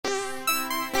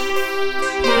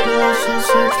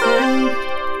search for.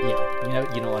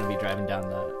 Yeah, you don't want to be driving down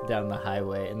the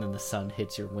highway and then the sun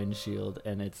hits your windshield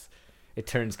and it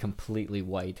turns completely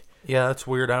white. Yeah, that's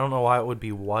weird. I don't know why it would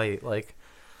be white. Like,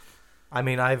 I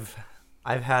mean, I've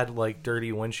had like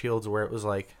dirty windshields where it was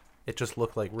like it just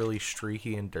looked like really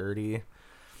streaky and dirty,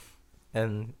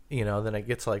 and then it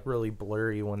gets like really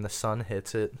blurry when the sun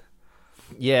hits it.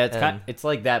 Yeah, it's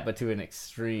like that, but to an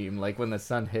extreme. Like when the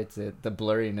sun hits it, the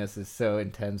blurriness is so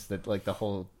intense that like the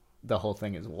whole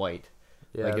thing is white.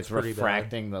 Yeah, like it's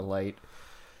refracting the light.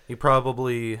 You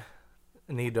probably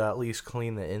need to at least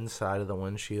clean the inside of the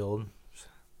windshield.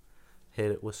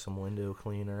 Hit it with some window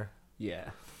cleaner. Yeah,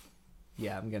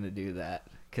 I'm gonna do that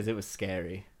because it was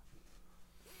scary.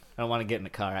 I don't want to get in a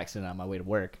car accident on my way to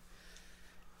work.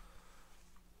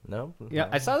 No. Yeah,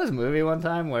 I saw this movie one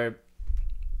time where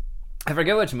I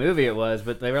forget which movie it was,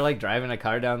 but they were like driving a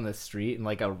car down the street and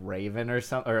like a raven or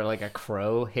something, or like a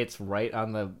crow hits right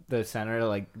on the center,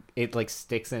 like it like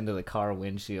sticks into the car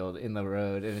windshield in the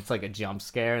road, and it's like a jump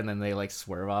scare, and then they like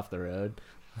swerve off the road.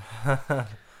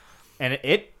 And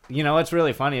what's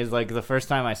really funny is like the first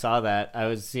time I saw that, I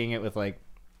was seeing it with like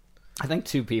I think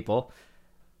 2 people,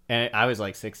 and I was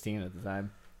like 16 at the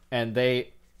time, and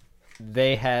they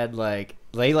had like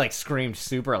they like screamed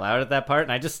super loud at that part,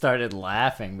 and I just started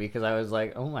laughing because I was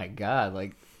like, oh my god,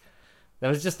 like that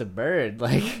was just a bird.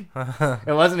 Like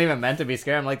it wasn't even meant to be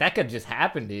scary. I'm like, that could just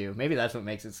happen to you. Maybe that's what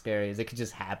makes it scary, is it could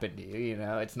just happen to you.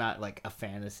 It's not like a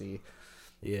fantasy.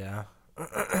 Yeah.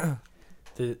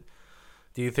 Do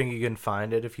you think you can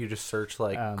find it if you just search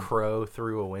like crow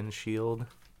through a windshield?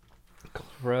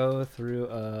 Crow through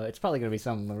it's probably gonna be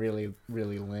something really,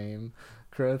 really lame.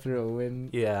 Crow through a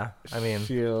wind. Yeah, I mean,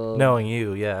 shield, knowing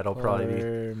you, yeah, it'll probably be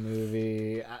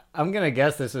movie. I'm gonna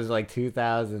guess this was like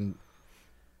 2000.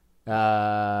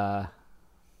 5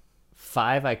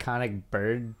 iconic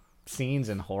bird scenes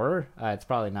in horror. It's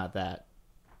probably not that.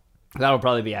 That would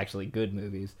probably be actually good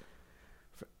movies.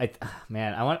 I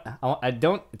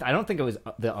don't think it was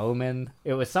The Omen.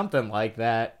 It was something like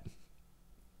that.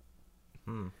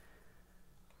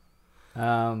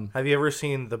 Have you ever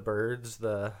seen The Birds,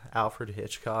 the Alfred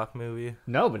Hitchcock movie?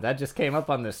 No, but that just came up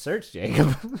on this search,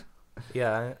 Jacob.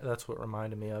 Yeah, that's what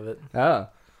reminded me of it. Oh,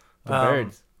 The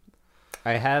Birds.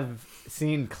 I have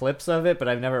seen clips of it, but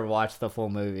I've never watched the full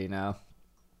movie. No.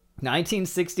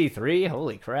 1963.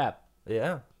 Holy crap.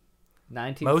 Yeah.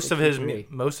 1963.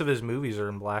 Most of his movies are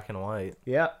in black and white.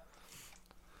 Yep.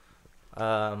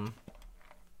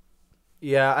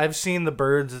 Yeah, I've seen The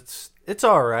Birds. It's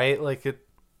all right. Like it.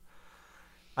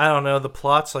 I don't know. The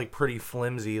plot's like pretty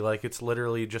flimsy. Like it's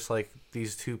literally just like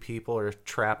these 2 people are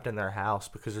trapped in their house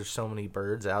because there's so many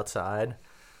birds outside,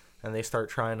 and they start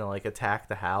trying to like attack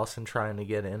the house and trying to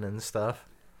get in and stuff.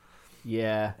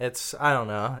 Yeah. I don't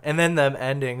know. And then the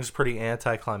ending's pretty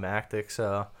anticlimactic.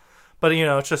 So, but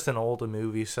it's just an old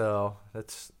movie, so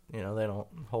it's they don't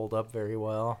hold up very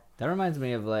well. That reminds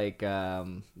me of like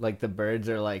the birds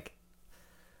are like.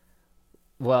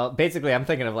 Well, basically, I'm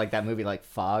thinking of like that movie, like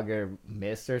Fog or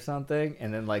Mist or something,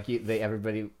 and then like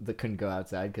everybody that couldn't go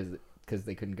outside because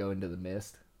they couldn't go into the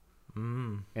mist,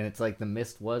 and it's like the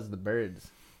mist was the birds.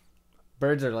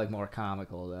 Birds are like more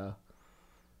comical though.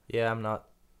 Yeah, I'm not.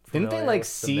 Didn't they like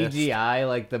CGI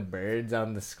like the birds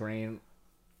on the screen?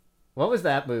 What was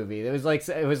that movie? It was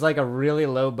like a really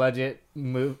low budget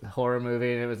horror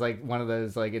movie, and it was like one of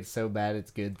those like it's so bad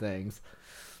it's good things.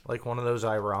 Like one of those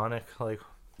ironic like.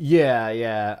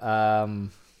 Yeah.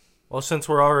 Well, since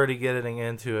we're already getting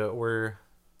into it, we're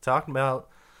talking about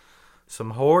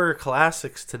some horror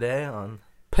classics today on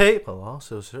People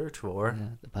Also Search For. Yeah,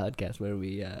 the podcast where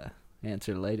we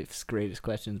answer latest greatest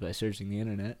questions by searching the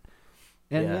internet.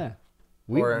 And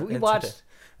we watched.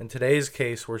 In today's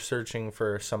case, we're searching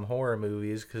for some horror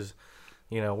movies because,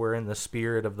 we're in the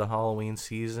spirit of the Halloween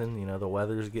season. The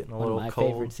weather's getting a little cold. One of my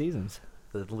favorite seasons.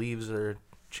 The leaves are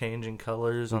changing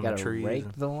colors on the trees.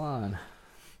 Rake the lawn.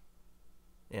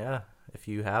 Yeah, if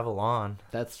you have a lawn.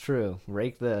 That's true.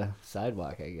 Rake the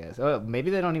sidewalk, I guess. Oh,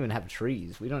 maybe they don't even have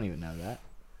trees. We don't even know that.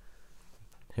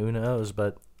 Who knows?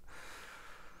 But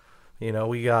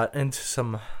we got into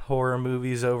some horror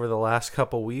movies over the last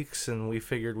couple weeks, and we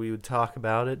figured we would talk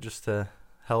about it just to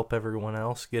help everyone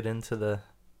else get into the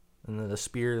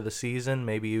spirit of the season.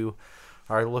 Maybe you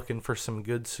are looking for some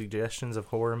good suggestions of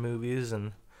horror movies,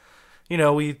 and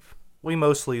we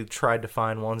mostly tried to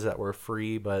find ones that were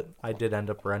free, but I did end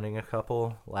up renting a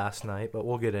couple last night, but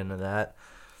we'll get into that.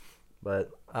 But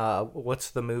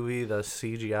what's the movie, the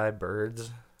CGI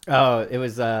birds? Oh, it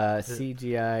was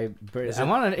CGI birds.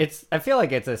 I feel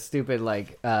like it's a stupid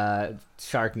like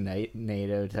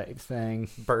Sharknado type thing.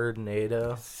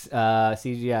 Birdnado.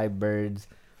 CGI birds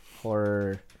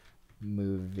horror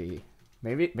movie.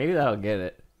 Maybe that'll get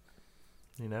it.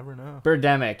 You never know.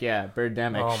 Birdemic, yeah.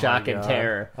 Birdemic. Oh Shock my and God.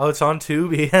 Terror. Oh, it's on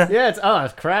Tubi. Yeah,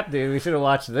 it's crap, dude. We should have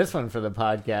watched this one for the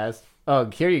podcast. Oh,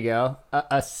 here you go.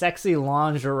 A sexy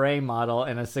lingerie model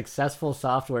and a successful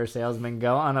software salesman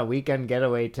go on a weekend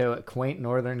getaway to a quaint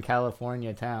Northern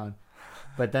California town.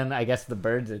 But then I guess the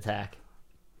birds attack.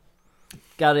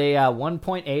 Got a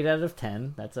 1.8 out of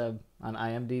 10. That's on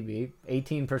IMDb.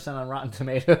 18% on Rotten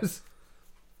Tomatoes.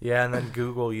 Yeah, and then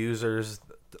Google users,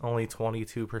 only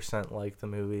 22% like the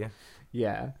movie.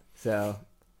 Yeah, so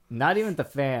not even the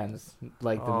fans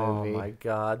like the movie. Oh my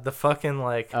God. The fucking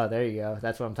Oh, there you go.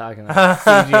 That's what I'm talking about.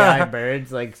 CGI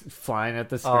birds like flying at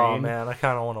the screen. Oh man, I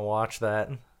kind of want to watch that.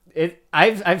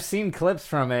 I've seen clips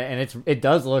from it, and it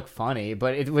does look funny,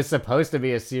 but it was supposed to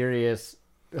be a serious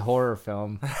horror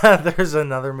film. There's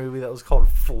another movie that was called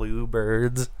Flu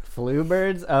Birds. Flu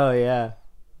birds? Oh yeah,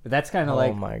 but that's kind of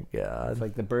Oh my God. it's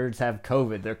like the birds have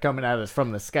COVID. They're coming at us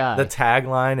from the sky. The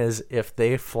tagline is, "If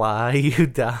they fly, you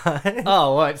die."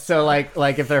 Oh, what? So like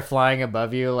if they're flying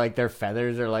above you, like their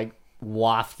feathers are like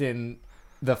wafting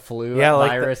the flu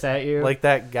virus at you. Like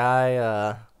that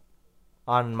guy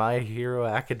on My Hero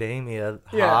Academia,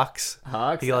 Hawks.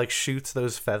 Hawks. He like shoots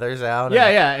those feathers out.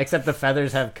 Yeah. Except the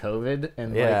feathers have COVID,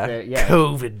 and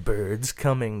COVID birds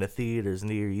coming to theaters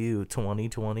near you,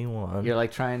 2021. You're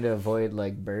like trying to avoid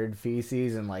like bird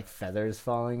feces and like feathers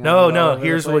falling. No.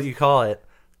 Here's what you call it: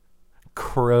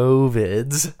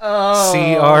 CROWVIDs. Oh,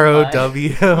 CROW.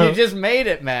 You just made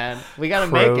it, man. We gotta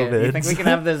make it. You think we can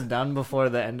have this done before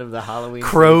the end of the Halloween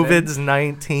CROWVIDs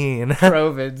 19.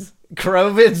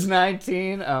 CROWVIDs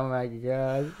 19. Oh my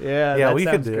God. Yeah, that we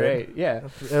could sounds do great. it. Yeah.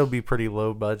 It'll be pretty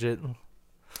low budget.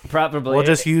 Probably. We'll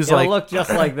just use it'll look just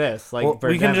like this. Like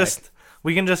we can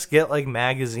just get like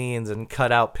magazines and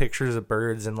cut out pictures of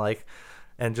birds and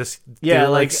just do it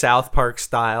like South Park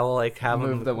style, like have move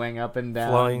them the wing up and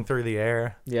down, flowing through the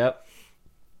air. Yep.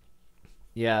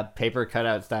 Yeah, paper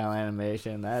cutout style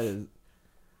animation.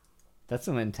 That's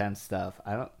some intense stuff.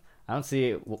 I don't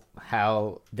see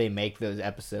how they make those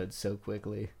episodes so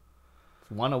quickly.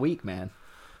 It's one a week, man.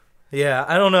 Yeah,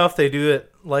 I don't know if they do it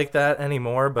like that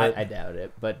anymore, but I doubt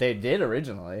it. But they did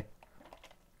originally.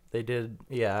 They did,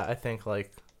 yeah. I think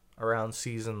like around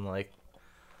season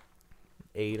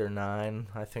 8 or 9,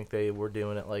 I think they were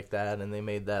doing it like that, and they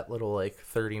made that little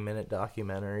 30-minute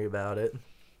documentary about it.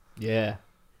 Yeah,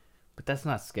 but that's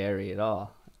not scary at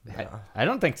all. No. I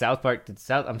don't think South Park did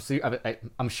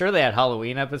I'm sure they had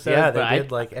Halloween episodes. Yeah, they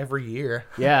did every year.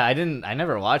 Yeah, I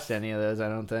never watched any of those. I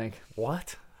don't think.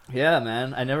 What? Yeah,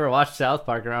 man, I never watched South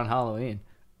Park around Halloween.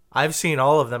 I've seen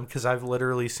all of them because I've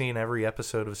literally seen every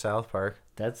episode of South Park.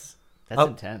 That's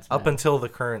intense, man. Up until the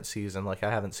current season, I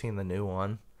haven't seen the new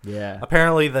one. Yeah.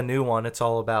 Apparently, the new one, it's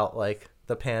all about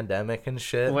the pandemic and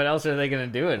shit. What else are they gonna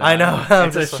do? I know.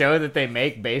 It's a show that they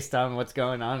make based on what's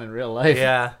going on in real life.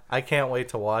 Yeah, I can't wait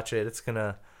to watch it. It's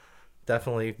gonna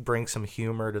definitely bring some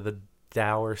humor to the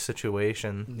dour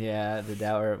situation. Yeah, the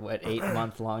dour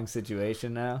 8-month-long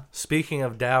situation now. Speaking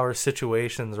of dour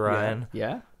situations, Ryan.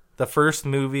 Yeah. The first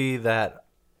movie that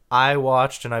I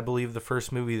watched, and I believe the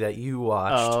first movie that you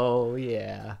watched. Oh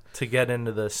yeah. To get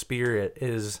into the spirit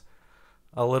is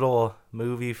a little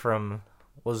movie from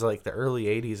the early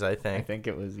 80s, I think. I think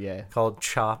it was, yeah. Called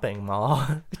Chopping Mall.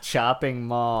 Chopping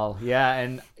Mall. Yeah,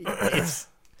 and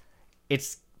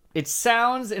it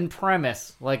sounds in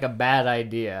premise like a bad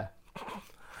idea.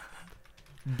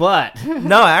 But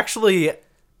no, actually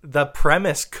the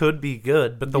premise could be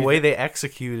good, but the way they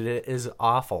executed it is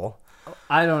awful.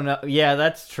 I don't know. Yeah,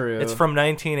 that's true. It's from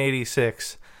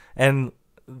 1986, and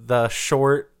the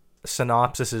short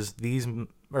synopsis is these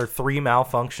are 3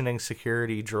 malfunctioning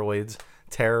security droids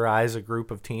terrorize a group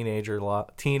of teenagers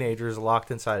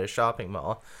locked inside a shopping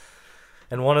mall.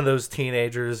 And one of those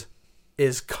teenagers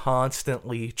is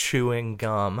constantly chewing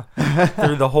gum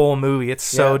through the whole movie. It's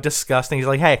so disgusting. He's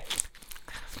like, hey,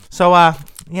 so,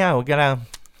 we gotta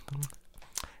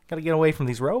get away from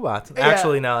these robots. Yeah.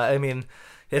 Actually, no, I mean,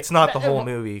 it's not the whole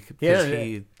movie because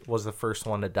he was the first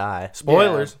one to die.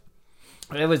 Spoilers.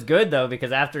 Yeah. It was good, though,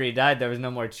 because after he died, there was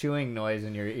no more chewing noise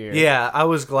in your ear. Yeah, I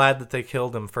was glad that they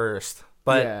killed him first.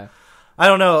 But I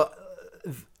don't know.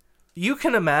 You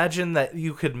can imagine that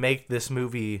you could make this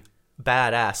movie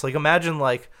badass. Imagine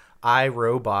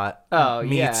iRobot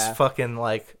meets fucking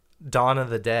Dawn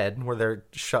of the Dead, where they're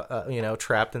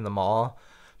trapped in the mall.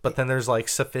 But then there's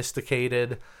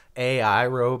sophisticated AI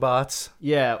robots.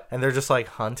 Yeah, and they're just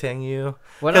hunting you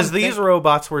because these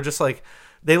robots were just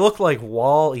They looked like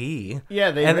Wall-E.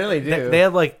 Yeah, they really do. They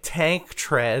had like tank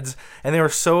treads, and they were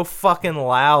so fucking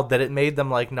loud that it made them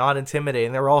like not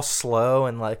intimidating. They were all slow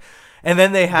and like, and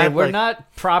then they were like,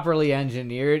 not properly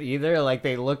engineered either. Like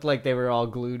they looked like they were all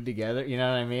glued together. You know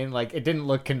what I mean? Like it didn't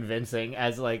look convincing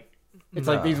as like. It's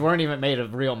like these weren't even made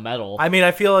of real metal. I mean,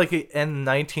 I feel like in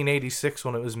 1986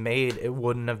 when it was made, it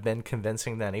wouldn't have been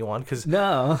convincing to anyone because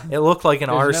it looked like an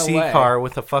RC car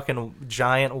with a fucking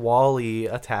giant Wall-E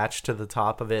attached to the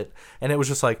top of it, and it was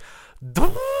just like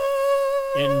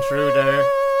intruder.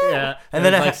 Yeah, and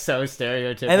then it was like so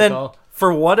stereotypical. And then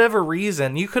for whatever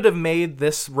reason, you could have made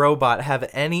this robot have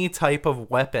any type of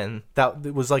weapon that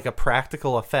was like a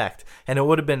practical effect, and it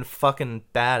would have been fucking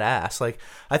badass. Like,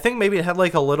 I think maybe it had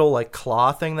like a little like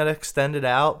claw thing that extended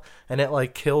out, and it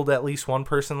like killed at least one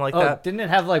person like that. Didn't it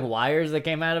have like wires that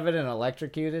came out of it and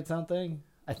electrocuted something?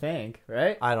 I think,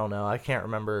 right? I don't know. I can't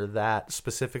remember that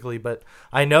specifically, but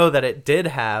I know that it did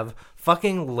have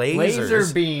fucking lasers.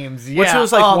 Laser beams, yeah. Which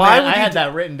was like, why would I had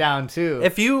that written down too.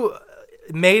 If you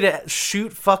made it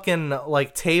shoot fucking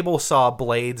like table saw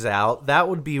blades out, that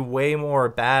would be way more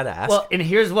badass. Well, and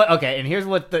here's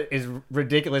what is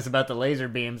ridiculous about the laser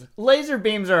beams. Laser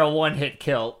beams are a one-hit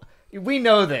kill. We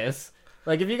know this.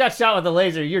 Like if you got shot with a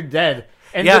laser, you're dead.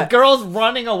 And the girl's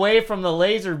running away from the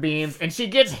laser beams, and she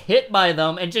gets hit by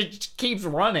them, and just keeps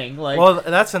running. Like, well,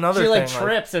 that's another thing. She like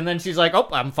trips, and then she's like, "Oh,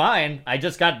 I'm fine. I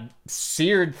just got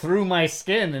seared through my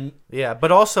skin." And yeah,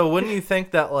 but also, wouldn't you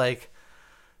think that like,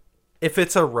 if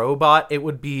it's a robot, it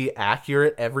would be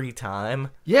accurate every time?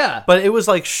 Yeah, but it was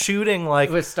like shooting like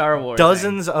it was Star Wars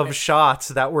dozens of shots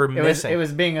that were missing. It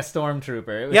was being a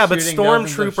stormtrooper. But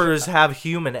stormtroopers have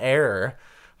human error.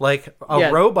 Like,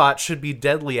 a robot should be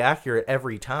deadly accurate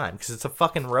every time, because it's a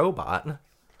fucking robot.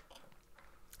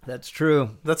 That's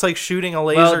true. That's like shooting a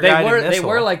laser-guided missile. They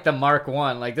were like the Mark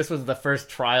 1. Like, this was the first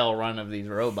trial run of these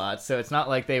robots, so it's not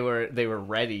like they were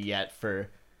ready yet for,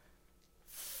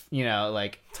 you know,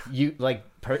 like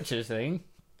purchasing.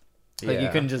 Like, you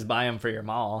couldn't just buy them for your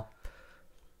mall.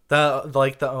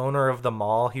 The owner of the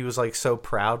mall, he was like so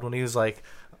proud when he was like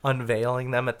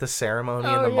unveiling them at the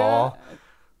ceremony in the mall.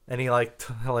 And he like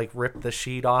ripped the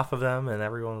sheet off of them, and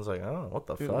everyone was like, "Oh, what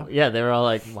the fuck?" Yeah, they were all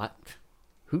like, "What?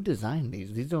 Who designed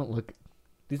these? These don't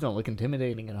look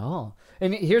intimidating at all."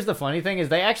 And here's the funny thing: is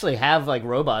they actually have like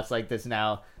robots like this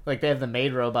now. Like they have the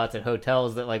maid robots at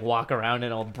hotels that like walk around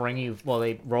and they'll bring you. Well,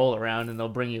 they roll around and they'll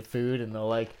bring you food and they'll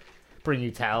like bring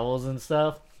you towels and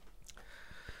stuff.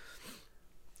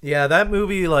 Yeah, that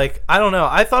movie, like, I don't know.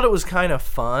 I thought it was kind of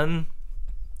fun.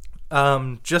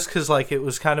 Just because, like, it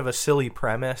was kind of a silly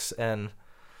premise, and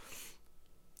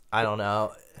I don't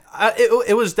know.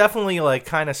 It was definitely, like,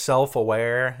 kind of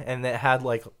self-aware, and it had,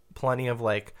 like, plenty of,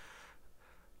 like,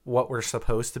 what were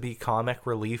supposed to be comic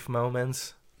relief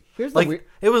moments. It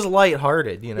was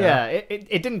lighthearted, you know? Yeah,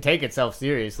 it didn't take itself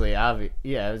seriously. Yeah,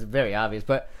 it was very obvious.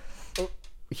 But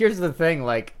here's the thing,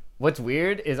 like, what's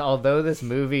weird is although this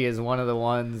movie is one of the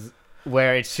ones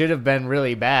where it should have been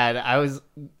really bad,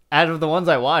 out of the ones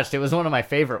I watched, it was one of my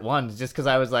favorite ones, just because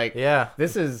I was like, yeah,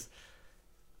 this is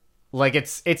like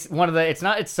it's one of the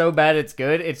it's so bad it's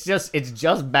good. It's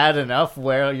just bad enough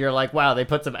where you're like, wow, they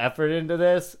put some effort into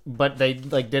this, but they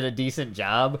like did a decent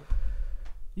job.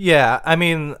 Yeah, I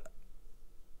mean,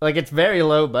 like it's very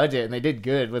low budget, and they did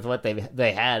good with what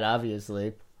they had,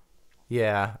 obviously.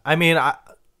 Yeah, I mean, I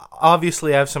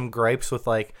have some gripes with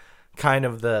like kind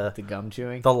of the gum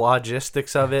chewing, the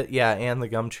logistics of it, yeah, and the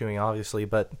gum chewing, obviously,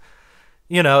 but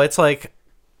you know, it's like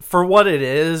for what it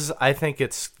is, I think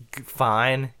it's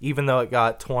fine, even though it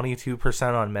got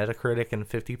 22% on Metacritic and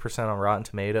 50% on Rotten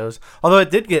Tomatoes. Although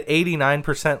it did get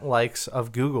 89% likes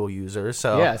of Google users,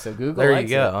 so yeah, so Google there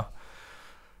likes you go.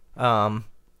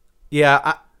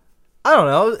 Yeah, I don't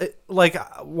know. Like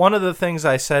one of the things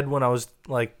I said when I was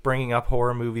like bringing up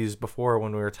horror movies before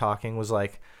when we were talking was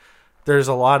like, there's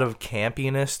a lot of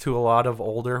campiness to a lot of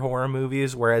older horror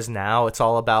movies, whereas now it's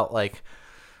all about like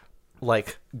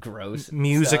gross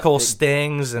musical stuff,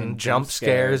 stings and jump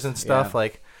scares and stuff, yeah.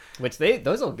 like which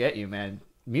those will get you, man.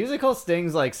 Musical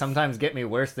stings like sometimes get me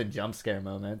worse than jump scare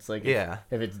moments, like if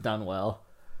it's done well.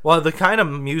 Well, the kind of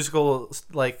musical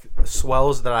like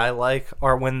swells that I like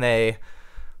are when they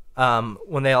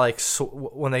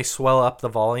swell up the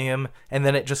volume and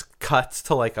then it just cuts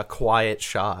to like a quiet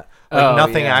shot. Like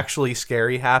nothing actually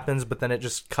scary happens, but then it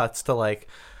just cuts to like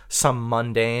some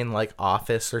mundane like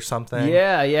office or something.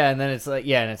 Yeah, and then it's like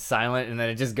and it's silent and then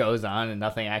it just goes on and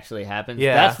nothing actually happens.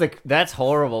 Yeah. That's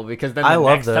horrible because then I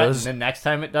love those. The next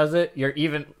time it does it, you're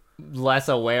even less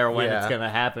aware when it's Yeah. gonna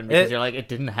happen because you're like, it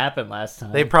didn't happen last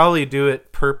time. They probably do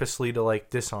it purposely to like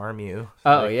disarm you.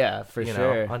 Oh like, yeah, for you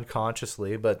sure. know,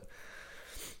 unconsciously, but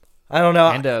I don't know.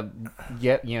 And to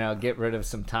get rid of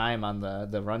some time on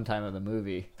the runtime of the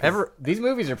movie. These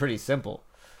movies are pretty simple.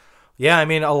 Yeah, I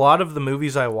mean, a lot of the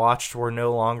movies I watched were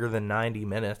no longer than 90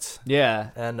 minutes.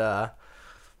 Yeah. And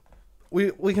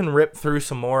we can rip through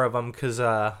some more of them because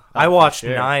I watched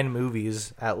 9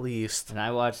 movies at least. And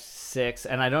I watched 6,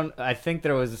 and I think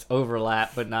there was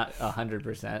overlap, but not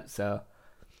 100%. So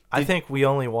I think we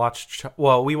only watched.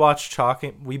 We watched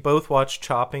We both watched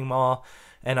Chopping Mall,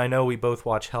 and I know we both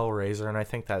watched Hellraiser, and I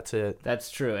think that's it.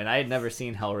 That's true, and I had never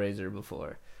seen Hellraiser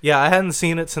before. Yeah, I hadn't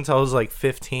seen it since I was like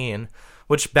 15.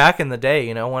 Which back in the day,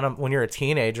 you know, when you're a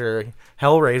teenager,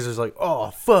 Hellraiser's like,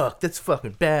 oh fuck, that's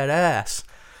fucking badass,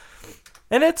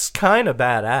 and it's kind of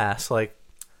badass. Like,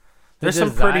 there's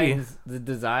some pretty. The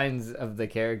designs of the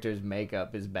characters'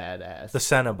 makeup is badass. The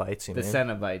Cenobites, you mean? The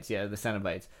Cenobites, yeah, the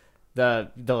Cenobites.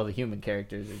 The human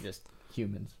characters are just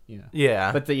humans, you know.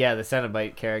 Yeah. But the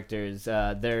Cenobite characters,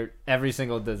 every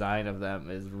single design of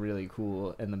them is really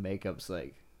cool, and the makeup's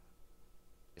like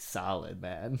solid,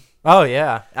 man. Oh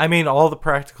yeah, I mean, all the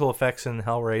practical effects in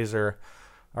Hellraiser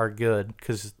are good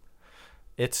because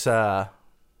it's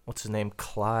what's his name,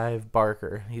 Clive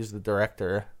Barker. He's the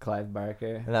director. Clive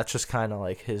Barker, and that's just kind of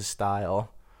like his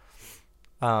style.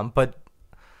 But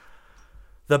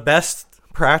the best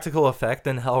practical effect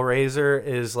in Hellraiser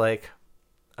is like,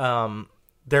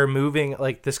 they're moving,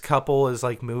 like this couple is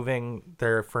like moving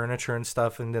their furniture and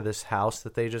stuff into this house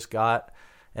that they just got,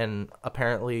 and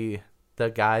apparently the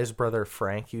guy's brother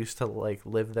Frank used to like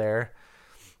live there,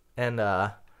 and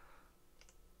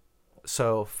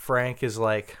so Frank is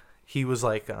like, he was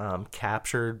like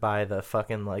captured by the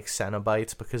fucking like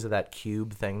Cenobites because of that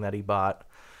cube thing that he bought,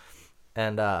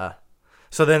 and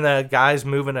so then the guy's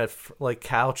moving a like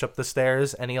couch up the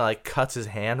stairs, and he like cuts his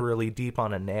hand really deep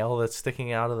on a nail that's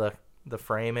sticking out of the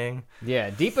framing.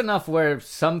 Yeah, deep enough where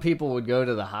some people would go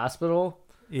to the hospital.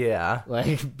 Yeah.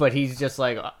 Like, but he's just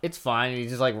like, it's fine. He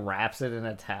just like wraps it in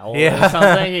a towel Yeah. or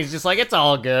something. He's just like, it's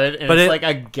all good. And But it's like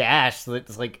a gash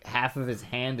that's like half of his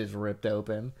hand is ripped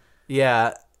open.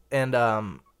 Yeah. And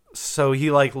so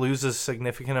he like loses a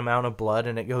significant amount of blood,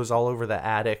 and it goes all over the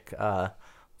attic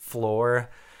floor.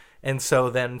 And so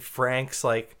then Frank's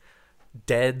like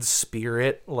dead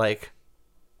spirit like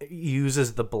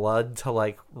uses the blood to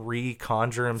like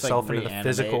reconjure himself into the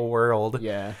physical world.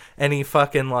 Yeah. And he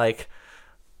fucking like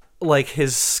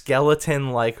his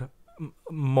skeleton like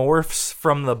morphs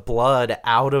from the blood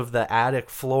out of the attic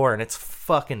floor, and it's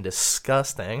fucking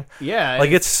disgusting. Yeah. Like,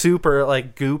 it's super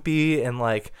like goopy and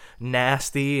like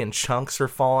nasty, and chunks are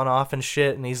falling off and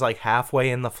shit, and he's like halfway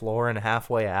in the floor and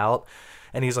halfway out,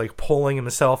 and he's like pulling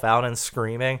himself out and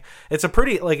screaming. It's a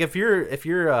pretty, like, if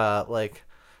you're like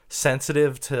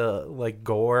sensitive to like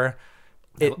gore,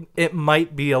 it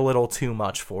might be a little too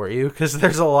much for you, because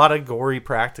there's a lot of gory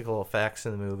practical effects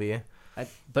in the movie.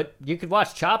 But you could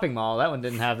watch Chopping Mall. That one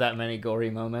didn't have that many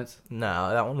gory moments. No,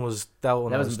 that one was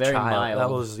very mild. That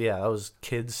was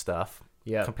kids stuff.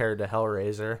 Yeah. Compared to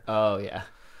Hellraiser. Oh yeah.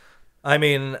 I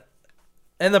mean,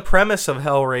 and the premise of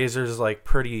Hellraiser is like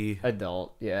pretty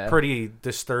adult, yeah, pretty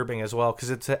disturbing as well, because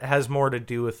it has more to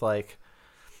do with like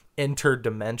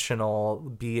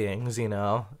interdimensional beings, you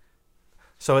know.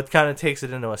 So it kind of takes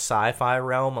it into a sci-fi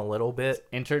realm a little bit.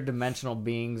 Interdimensional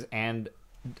beings and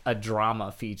a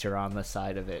drama feature on the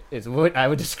side of it is what I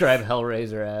would describe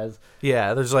Hellraiser as.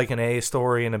 Yeah, there's like an A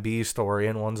story and a B story,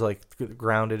 and one's like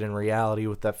grounded in reality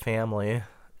with that family.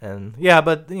 And yeah,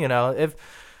 but you know, if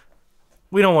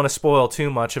we don't want to spoil too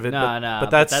much of it, but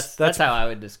that's how I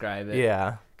would describe it.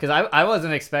 Yeah. Because I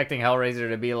wasn't expecting Hellraiser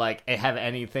to be like, have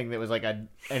anything that was like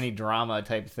any drama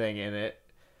type thing in it,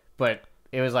 but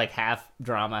it was like half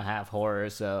drama, half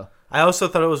horror. So I also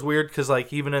thought it was weird because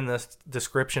like even in the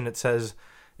description it says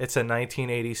it's a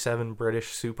 1987 British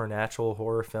supernatural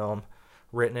horror film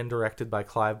written and directed by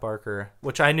Clive Barker,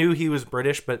 which I knew he was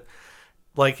British, but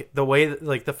like the way,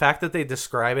 like the fact that they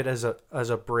describe it as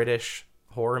a British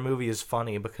horror movie is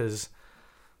funny, because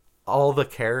all the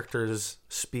characters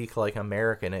speak like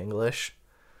American English.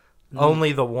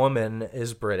 Only the woman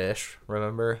is British,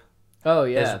 remember? Oh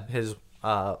yeah. His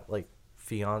like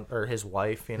fiance or his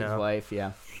wife, you know. His wife,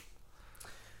 yeah.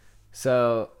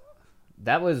 So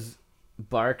that was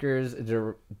Barker's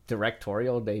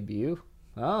directorial debut.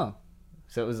 Oh.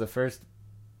 So it was the first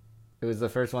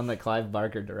one that Clive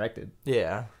Barker directed.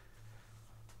 Yeah.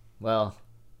 Well,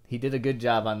 he did a good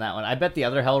job on that one. I bet the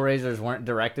other Hellraisers weren't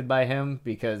directed by him,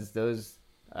 because those,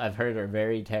 I've heard, are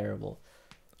very terrible.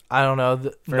 I don't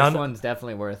know. First one's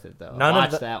definitely worth it though.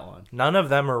 Watch that one. None of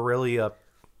them are really a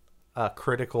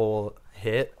critical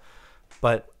hit,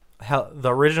 but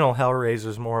the original Hellraiser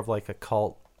is more of like a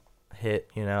cult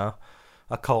hit, you know,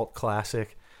 a cult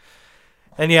classic.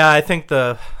 And yeah, I think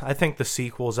the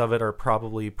sequels of it are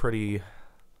probably pretty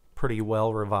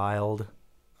well reviled.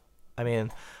 I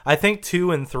mean, I think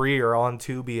 2 and 3 are on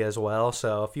Tubi as well,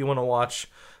 so if you want to watch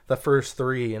the first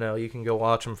 3, you know, you can go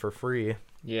watch them for free.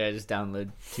 Yeah, just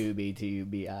download Tubi,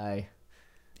 Tubi.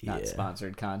 Not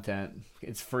sponsored content.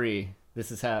 It's free.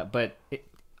 This is how. But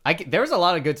there's a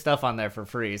lot of good stuff on there for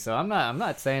free, so I'm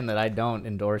not saying that I don't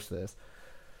endorse this.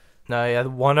 No, yeah,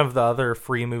 one of the other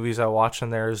free movies I watched in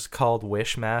there is called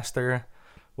Wishmaster,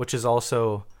 which is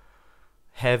also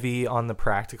heavy on the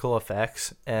practical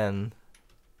effects, and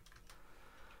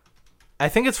I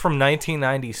think it's from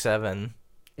 1997.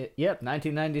 Yep,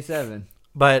 1997.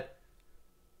 But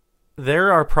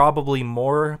there are probably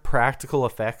more practical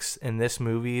effects in this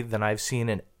movie than I've seen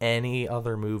in any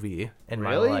other movie in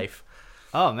my life.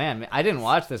 Oh, man. I didn't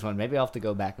watch this one. Maybe I'll have to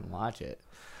go back and watch it.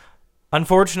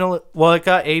 Unfortunately, well, it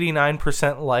got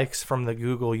 89% likes from the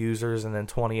Google users and then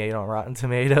 28 on Rotten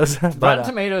Tomatoes. But, Rotten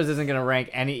Tomatoes isn't going to rank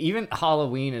any... Even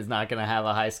Halloween is not going to have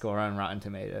a high score on Rotten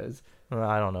Tomatoes. Well,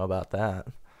 I don't know about that.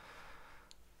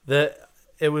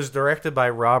 It was directed by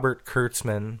Robert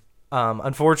Kurtzman.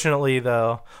 Unfortunately,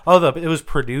 though... it was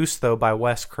produced, though, by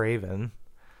Wes Craven.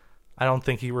 I don't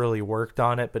think he really worked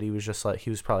on it, but he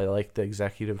was probably like the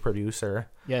executive producer.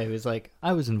 Yeah, he was like,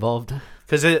 I was involved.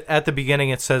 Because at the beginning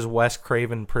it says Wes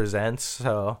Craven Presents,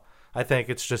 so I think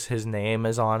it's just his name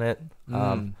is on it.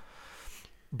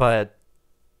 But,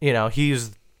 you know,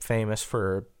 he's famous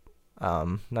for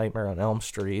Nightmare on Elm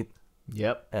Street.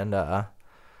 Yep. And,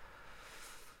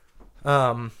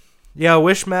 yeah,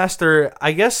 Wishmaster,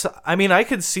 I guess, I mean, I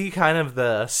could see kind of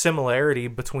the similarity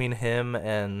between him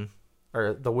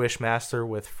or the Wishmaster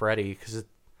with Freddy, because,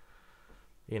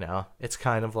 you know, it's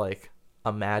kind of like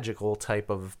a magical type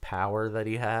of power that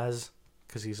he has,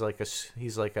 because he's like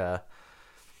a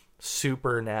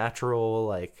supernatural,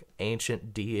 like,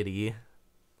 ancient deity,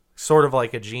 sort of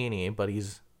like a genie, but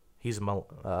he's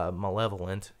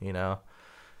malevolent, you know,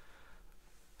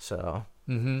 so.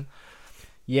 Mm-hmm.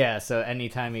 Yeah, so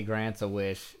anytime he grants a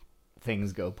wish,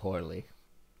 things go poorly.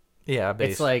 Yeah,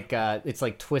 basically. It's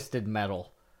like Twisted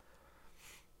Metal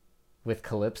with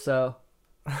Calypso.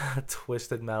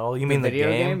 Twisted Metal? You mean the video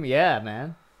game? Yeah,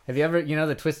 man. Have you ever,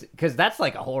 the Twisted... Because that's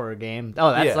like a horror game.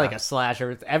 Oh, that's like a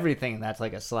slasher. It's everything that's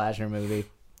like a slasher movie.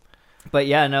 But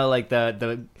yeah, no, like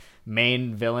the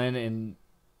main villain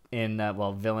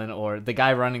villain or the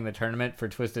guy running the tournament for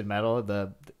Twisted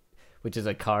Metal, which is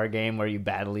a car game where you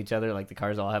battle each other. Like the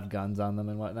cars all have guns on them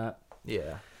and whatnot.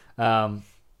 Yeah.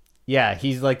 Yeah,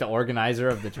 he's like the organizer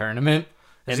of the tournament.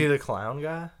 Is he the clown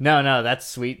guy? No, that's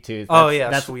Sweet Tooth.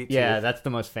 That's Sweet Tooth. Yeah, that's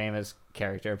the most famous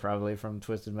character probably from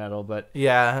Twisted Metal. But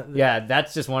yeah,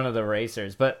 that's just one of the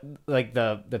racers. But like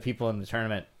the people in the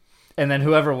tournament, and then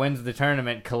whoever wins the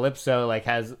tournament, Calypso like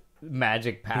has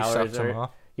magic powers. He sucks him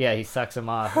off. Yeah, he sucks them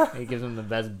off. He gives them the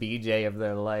best BJ of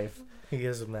their life. He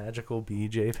gives them magical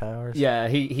BJ powers. Yeah,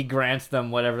 he grants them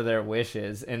whatever their wish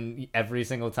is, and every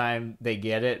single time they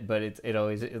get it, but it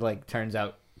always like turns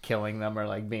out killing them or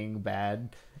like being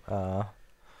bad.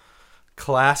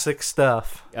 Classic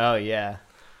stuff. Oh yeah,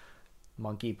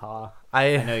 Monkey Paw.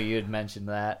 I know you had mentioned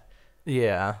that.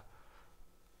 Yeah,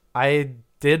 I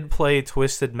did play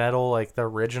Twisted Metal, like the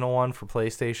original one for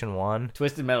PlayStation 1.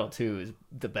 Twisted Metal 2 is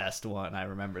the best one. I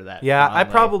remember that. Yeah, I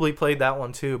probably played that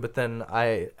one too, but then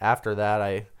after that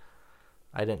I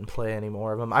didn't play any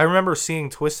more of them. I remember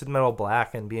seeing Twisted Metal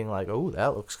Black and being like, "Oh,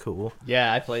 that looks cool."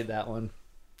 Yeah, I played that one.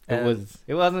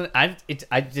 I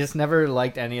just never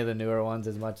liked any of the newer ones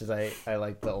as much as I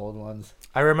liked the old ones.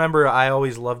 I remember I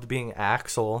always loved being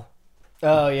Axel.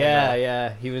 Oh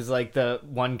yeah. He was like the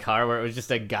one car where it was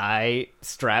just a guy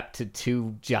strapped to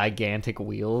 2 gigantic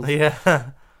wheels.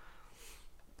 Yeah.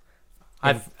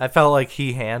 I felt like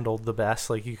he handled the best.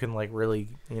 Like you can like really,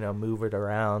 move it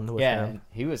around with him. And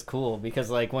he was cool because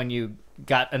like when you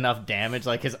got enough damage,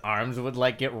 like his arms would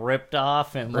like get ripped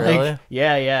off and like really?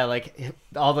 Yeah, like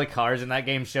all the cars in that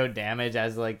game showed damage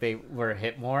as like they were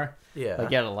hit more. Yeah.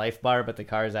 Like you had a life bar, but the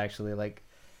cars actually like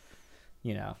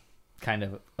kind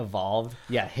of evolved.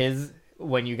 Yeah,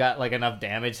 when you got like enough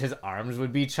damage, his arms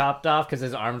would be chopped off because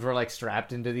his arms were like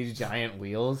strapped into these giant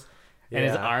wheels. And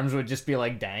his arms would just be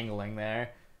like dangling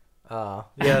there. Yeah,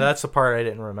 that's the part I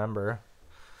didn't remember.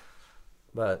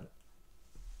 But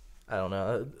I don't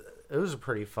know. It was a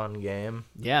pretty fun game.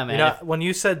 Yeah, man. When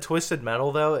you said Twisted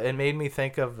Metal, though, it made me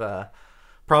think of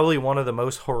probably one of the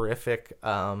most horrific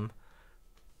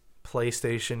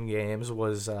PlayStation games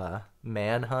was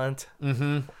Manhunt.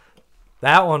 Mm-hmm.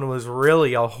 That one was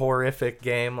really a horrific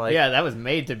game. Like, yeah, that was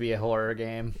made to be a horror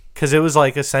game. because it was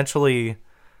like essentially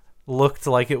looked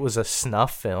like it was a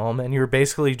snuff film, and you were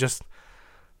basically just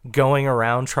going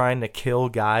around trying to kill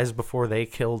guys before they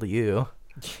killed you.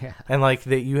 Yeah. And like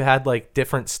that, you had like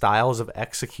different styles of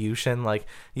execution. Like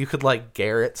you could like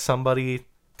garrote somebody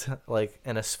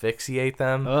and asphyxiate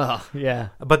them. Oh, yeah.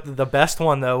 But the best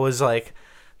one though was like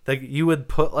you would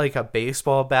put like a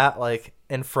baseball bat like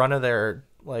in front of their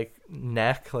like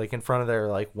neck, like in front of their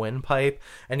like windpipe,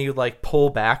 and you'd like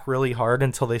pull back really hard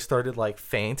until they started like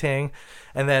fainting,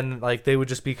 and then like they would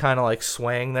just be kind of like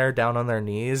swaying there down on their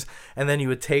knees, and then you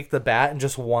would take the bat and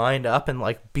just wind up and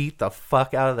like beat the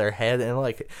fuck out of their head, and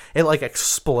like it like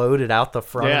exploded out the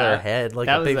front of their head like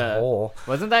a big hole.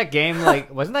 Wasn't that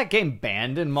game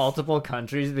banned in multiple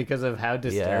countries because of how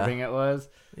disturbing it was?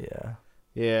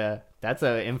 Yeah, that's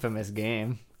an infamous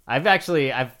game.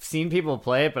 I've seen people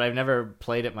play it, but I've never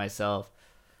played it myself.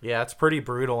 Yeah, it's pretty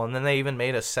brutal. And then they even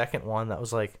made a second one that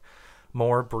was like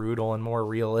more brutal and more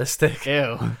realistic.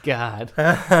 Ew, God.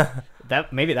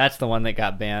 Maybe that's the one that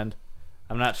got banned.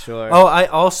 I'm not sure. Oh,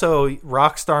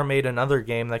 Rockstar made another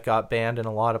game that got banned in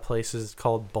a lot of places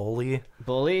called Bully.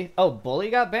 Bully? Oh,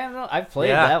 Bully got banned? I've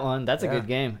played that one. That's a good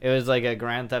game. It was like a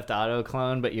Grand Theft Auto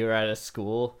clone, but you were at a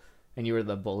school and you were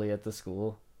the bully at the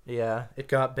school. Yeah, it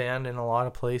got banned in a lot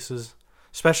of places,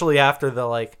 especially after the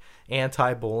like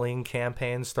anti-bullying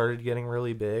campaign started getting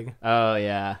really big. Oh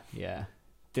yeah.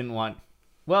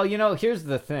 Well, here's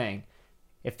the thing: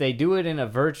 if they do it in a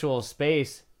virtual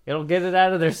space, it'll get it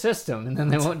out of their system, and then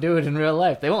they won't do it in real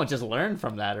life. They won't just learn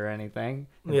from that or anything.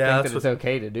 Yeah, think that it's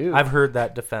okay to do. I've heard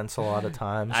that defense a lot of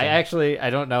times. I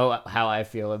don't know how I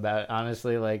feel about it,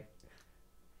 honestly. Like,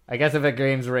 I guess if a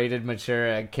game's rated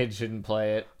mature, a kid shouldn't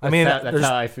play it. That's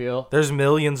how I feel. There's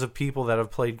millions of people that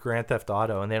have played Grand Theft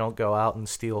Auto, and they don't go out and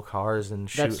steal cars and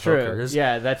shoot hookers.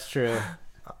 Yeah, that's true.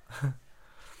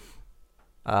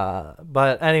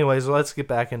 But anyways, let's get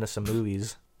back into some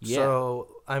movies. Yeah. So,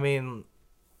 I mean,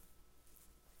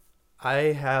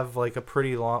 I have like a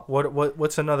pretty long...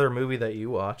 What's another movie that you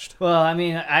watched? Well, I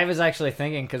mean, I was actually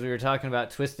thinking, because we were talking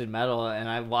about Twisted Metal, and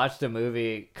I watched a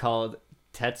movie called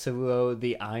Tetsuo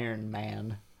the Iron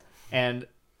Man, and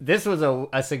this was a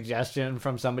suggestion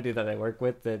from somebody that I work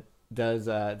with that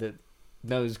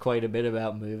knows quite a bit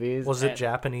about movies. Was it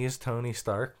Japanese Tony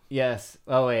Stark? Yes.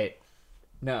 Oh wait,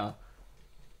 no.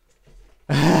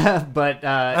 But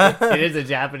it is a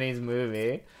Japanese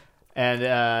movie,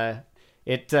 and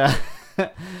it's a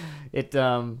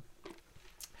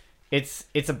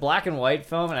black and white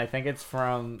film, and I think it was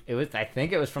from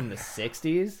the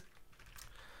 60s.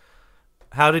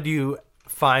 How did you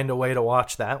find a way to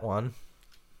watch that one?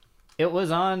 It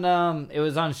was on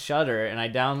Shudder, and I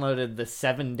downloaded the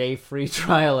 7-day free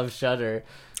trial of Shudder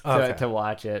to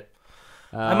watch it.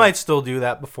 I might still do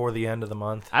that before the end of the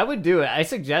month. I would do it. I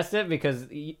suggest it because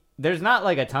there's not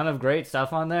like a ton of great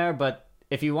stuff on there, but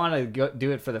if you want to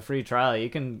do it for the free trial, you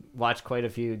can watch quite a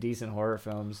few decent horror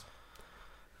films.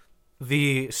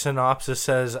 The synopsis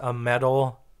says a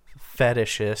metal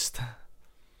fetishist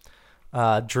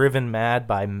driven mad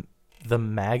by the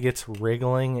maggots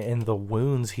wriggling in the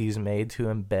wounds he's made to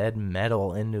embed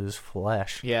metal into his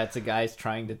flesh. Yeah, it's a guy's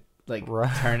trying to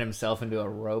turn himself into a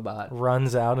robot.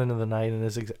 Runs out into the night and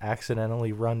is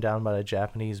accidentally run down by a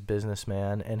Japanese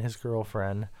businessman and his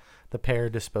girlfriend. The pair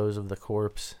dispose of the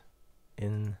corpse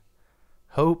in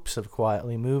hopes of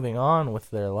quietly moving on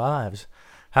with their lives.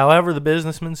 However, the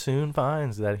businessman soon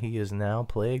finds that he is now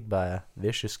plagued by a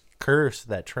vicious curse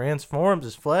that transforms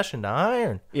his flesh into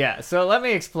iron. Yeah, so let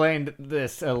me explain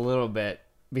this a little bit,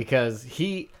 because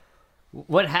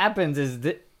what happens is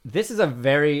that this is a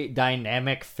very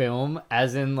dynamic film,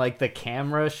 as in like the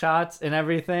camera shots and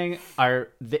everything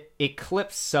it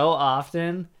clips so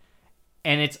often,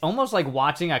 and it's almost like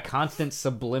watching a constant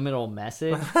subliminal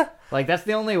message. Like, that's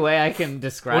the only way I can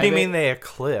describe it. What do you mean they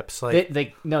eclipse? Like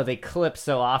they clip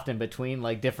so often between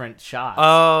like different shots.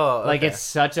 Oh, okay. Like, it's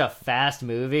such a fast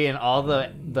movie, and all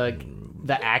the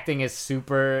acting is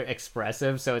super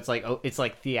expressive. So it's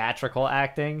like theatrical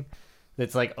acting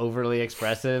that's like overly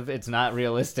expressive. It's not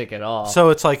realistic at all. So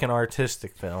it's like an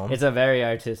artistic film. It's a very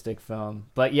artistic film.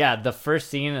 But yeah, the first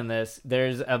scene in this,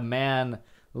 there's a man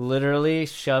literally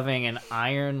shoving an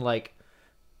iron like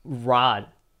rod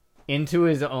into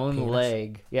his own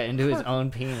leg. Yeah, into his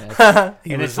own penis.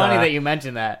 It's funny that you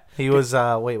mentioned that. He was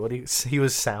he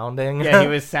was sounding. Yeah, he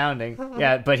was sounding.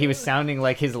 Yeah, but he was sounding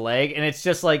like his leg, and it's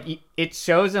just like it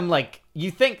shows him like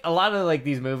you think a lot of like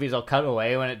these movies will cut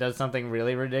away when it does something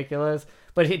really ridiculous,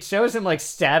 but it shows him like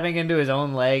stabbing into his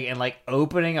own leg and like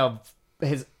opening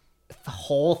his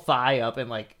whole thigh up and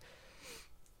like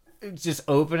just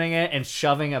opening it and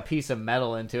shoving a piece of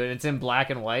metal into it. It's in black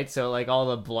and white, so like all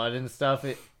the blood and stuff,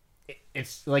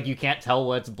 it's like you can't tell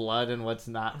what's blood and what's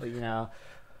not, you know.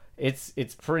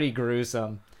 It's pretty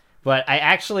gruesome. But I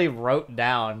actually wrote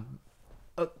down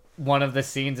one of the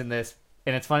scenes in this,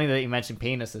 and it's funny that you mentioned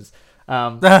penises.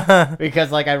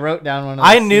 Because like I wrote down one of the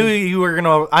I knew you were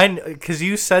gonna because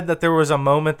you said that there was a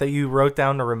moment that you wrote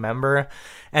down to remember,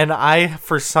 and I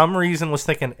for some reason was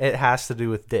thinking it has to do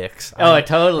with dicks. It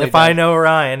totally if does. I know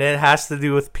Ryan, it has to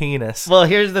do with penis. Well,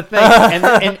 here's the thing,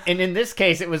 and in this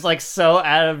case it was like so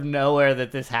out of nowhere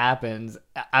that this happens.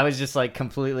 I was just like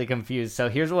completely confused. So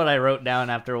here's what I wrote down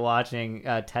after watching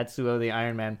Tetsuo the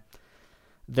Iron Man.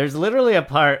 There's literally a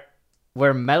part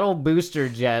where metal booster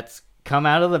jets come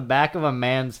out of the back of a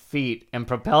man's feet and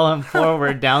propel him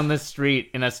forward down the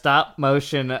street in a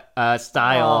stop-motion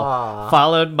style,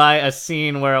 followed by a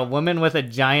scene where a woman with a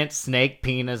giant snake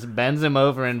penis bends him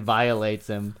over and violates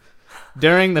him.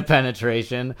 During the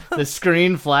penetration, the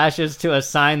screen flashes to a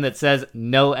sign that says,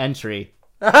 "No entry."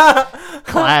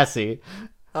 Classy.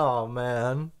 Oh,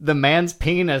 man. The man's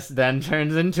penis then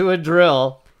turns into a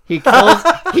drill. He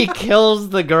kills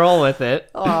the girl with it.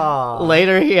 Aww.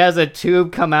 Later, he has a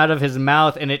tube come out of his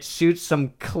mouth, and it shoots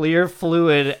some clear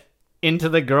fluid into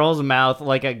the girl's mouth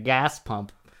like a gas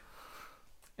pump.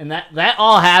 And that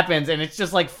all happens, and it's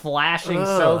just like flashing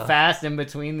so fast in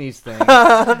between these things.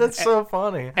 That's so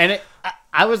funny. And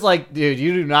I was like, dude,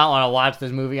 you do not want to watch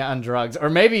this movie on drugs. Or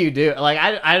maybe you do. Like,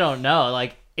 I don't know.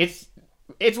 Like, it's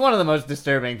one of the most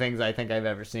disturbing things I think I've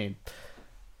ever seen.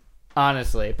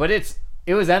 Honestly. But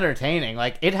it was entertaining.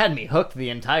 Like, it had me hooked the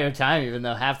entire time, even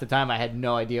though half the time I had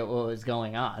no idea what was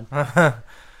going on.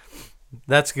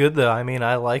 That's good, though. I mean,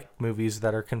 I like movies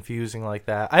that are confusing like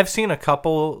that. I've seen a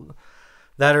couple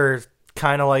that are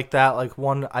kind of like that. Like,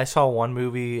 I saw one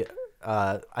movie,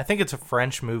 I think it's a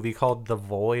French movie called The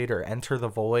Void or Enter the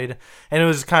Void. And it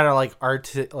was kind of like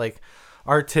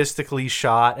artistically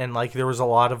shot. And, like, there was a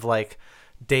lot of, like,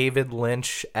 David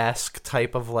Lynch-esque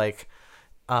type of, like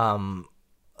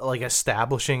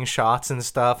establishing shots and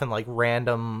stuff, and like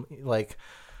random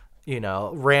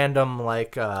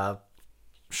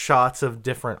shots of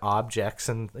different objects,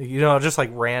 and just like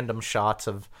random shots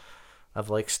of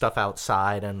like stuff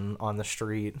outside and on the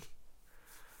street.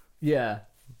 Yeah.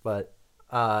 But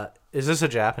is this a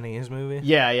Japanese movie?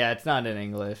 Yeah, it's not in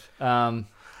English.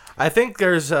 I think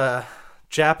there's a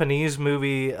Japanese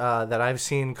movie that I've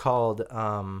seen called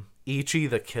Ichi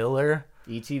the Killer.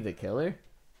 Ichi the Killer?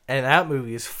 And that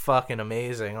movie is fucking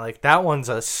amazing. Like, that one's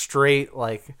a straight,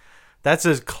 like, that's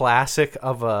as classic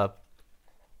of a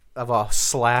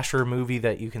slasher movie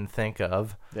that you can think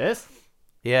of. This?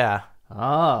 Yeah.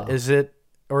 Oh. Is it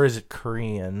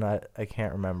Korean? I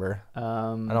can't remember. I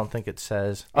don't think it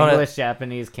says. English,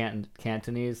 Japanese,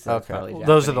 Cantonese. So okay. it's probably Japanese.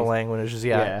 Those are the languages.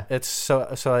 Yeah. It's so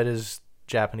it is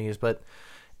Japanese, but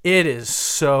it is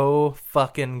so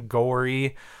fucking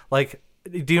gory. Like,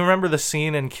 do you remember the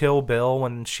scene in Kill Bill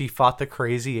when she fought the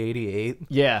crazy 88?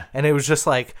 Yeah. And it was just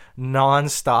like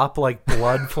nonstop, like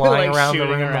blood flying like around the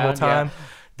room the whole time. Yeah.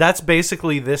 That's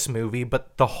basically this movie,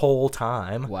 but the whole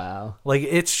time. Wow. Like,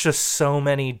 it's just so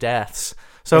many deaths.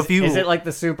 So is it like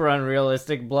the super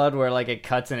unrealistic blood where like it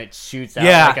cuts and it shoots out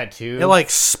like a tube? It like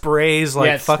sprays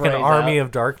like fucking sprays Army out.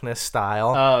 of Darkness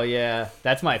style. Oh yeah,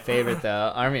 that's my favorite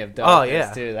though. Army of Darkness. Oh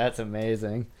yeah, too. That's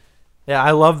amazing. Yeah,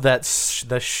 I love that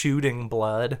the shooting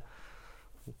blood,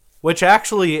 which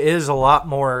actually is a lot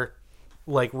more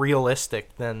like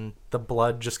realistic than the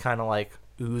blood just kind of like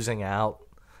oozing out.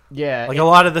 Yeah, like a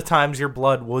lot of the times your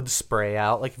blood would spray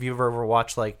out. Like if you've ever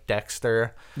watched like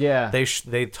Dexter, yeah,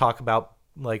 they talk about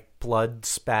like blood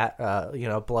spatter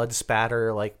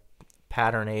like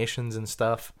patternations and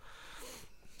stuff.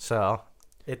 So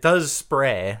it does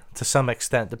spray to some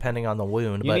extent depending on the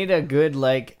wound. You need a good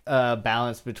like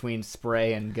balance between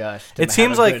spray and gush to it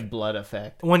seems like good blood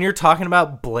effect. When you're talking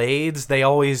about blades, they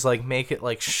always like make it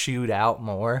like shoot out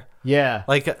more. Yeah.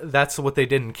 Like that's what they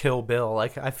did in Kill Bill.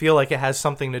 Like I feel like it has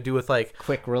something to do with like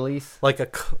quick release. Like a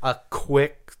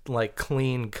quick like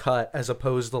clean cut as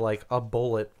opposed to like a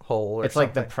bullet hole or it's something.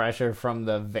 Like the pressure from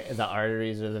the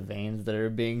arteries or the veins that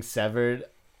are being severed,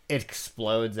 it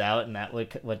explodes out, and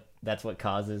that's what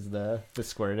causes the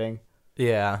squirting.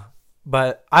 Yeah.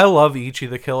 But I love Ichi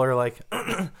the Killer. Like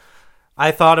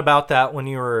I thought about that when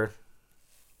you were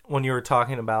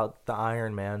talking about the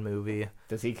Iron Man movie.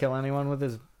 Does he kill anyone with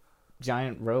his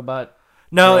giant robot?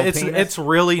 No, penis? it's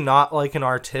really not like an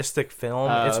artistic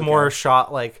film. It's okay. more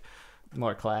shot like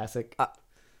More classic.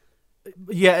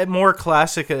 More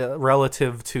classic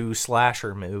relative to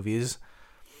slasher movies.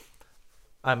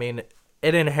 I mean,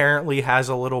 it inherently has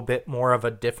a little bit more of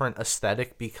a different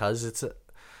aesthetic because it's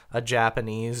a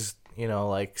Japanese,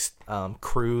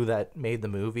 crew that made the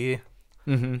movie.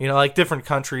 Mm-hmm. Like different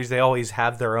countries, they always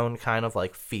have their own kind of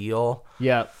like feel.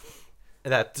 Yeah.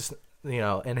 That's,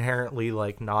 inherently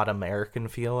like not American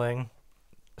feeling.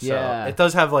 So Yeah. it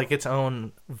does have like its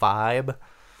own vibe.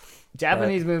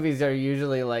 Japanese movies are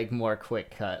usually like more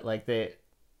quick cut.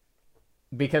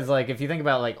 Because like if you think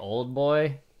about like Old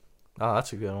Boy. Oh,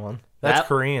 that's a good one. That's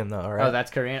Korean though, right? Oh,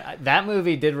 that's Korean. That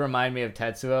movie did remind me of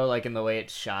Tetsuo, like in the way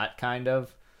it's shot, kind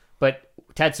of. But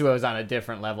Tetsuo's on a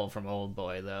different level from Old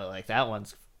Boy, though. Like that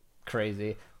one's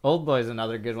crazy. Old Boy's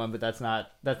another good one, but that's not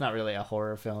really a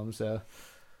horror film. So,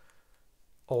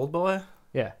 Old Boy,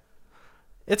 yeah,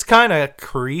 it's kind of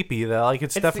creepy though. Like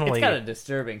it's definitely got a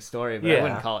disturbing story, but I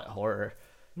wouldn't call it horror.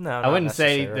 No, I wouldn't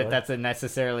say that that's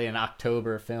necessarily an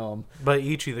October film. But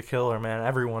Ichi the Killer, man,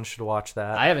 everyone should watch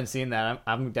that. I haven't seen that.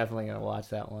 I'm definitely gonna watch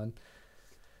that one.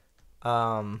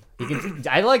 You can.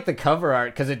 I like the cover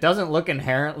art because it doesn't look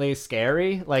inherently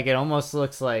scary. Like it almost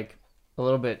looks like a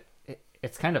little bit.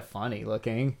 It's kind of funny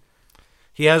looking.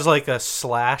 He has like a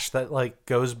slash that like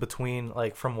goes between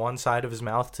like from one side of his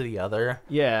mouth to the other.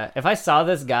 Yeah, if I saw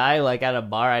this guy like at a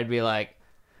bar, I'd be like,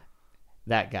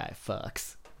 that guy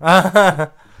fucks.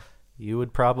 You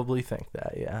would probably think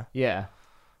that, yeah. Yeah.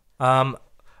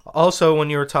 Also, when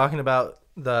you were talking about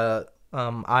the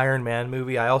Iron Man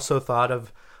movie, I also thought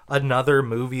of another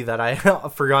movie that I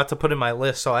forgot to put in my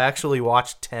list. So I actually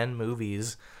watched 10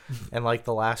 movies in like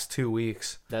the last 2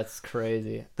 weeks. That's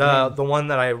crazy. The one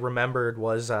that I remembered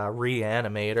was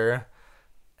Reanimator.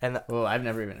 And I've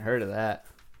never even heard of that.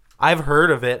 I've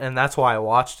heard of it, and that's why I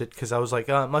watched it, because I was like,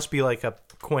 oh, it must be like a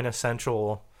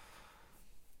quintessential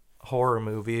horror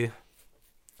movie.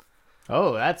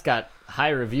 Oh, that's got high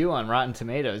review on Rotten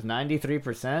Tomatoes,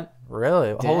 93%.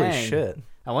 Really? Dang. Holy shit.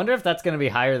 I wonder if that's going to be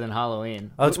higher than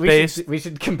Halloween. Oh, we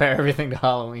should compare everything to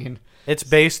Halloween. It's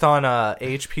based on a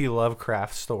H.P.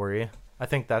 Lovecraft story. I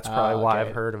think that's probably why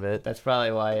I've heard of it. That's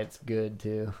probably why it's good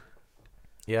too.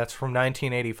 Yeah, it's from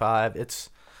 1985. It's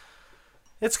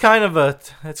kind of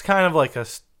like a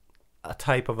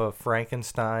type of a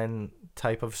Frankenstein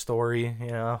type of story,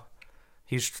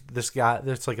 He's this guy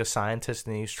that's like a scientist,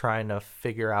 and he's trying to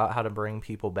figure out how to bring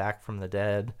people back from the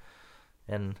dead,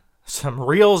 and some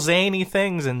real zany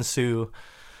things ensue.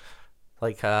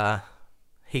 Like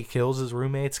he kills his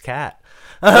roommate's cat.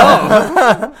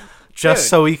 Just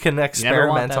so he can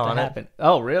experiment on it. Happen.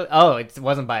 Oh, really? Oh, it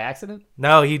wasn't by accident?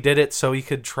 No, he did it so he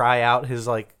could try out his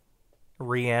like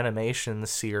reanimation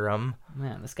serum.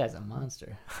 Man, this guy's a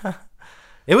monster.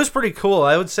 It was pretty cool.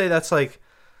 I would say that's like,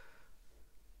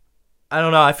 I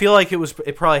don't know. I feel like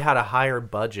it probably had a higher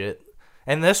budget.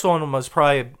 And this one was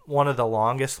probably one of the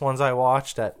longest ones I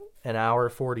watched at an hour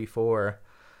 44.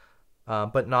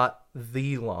 But not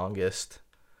the longest.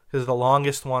 Because the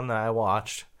longest one that I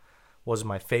watched was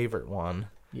my favorite one.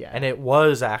 Yeah. And it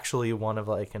was actually one of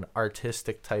like an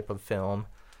artistic type of film.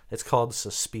 It's called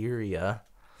Suspiria.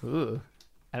 Ooh.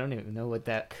 I don't even know what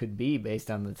that could be based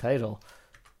on the title.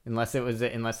 Unless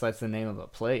that's the name of a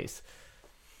place.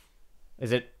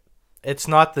 Is it? It's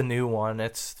not the new one.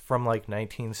 It's from like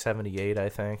 1978, I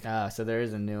think. Ah, so there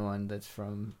is a new one that's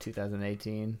from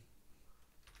 2018.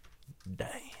 Damn.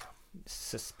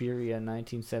 Suspiria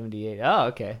 1978. Oh,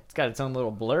 okay. It's got its own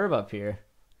little blurb up here.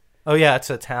 Oh, yeah,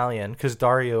 it's Italian because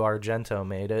Dario Argento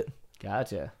made it.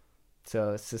 Gotcha.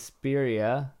 So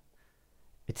Suspiria,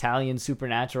 Italian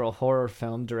supernatural horror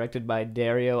film directed by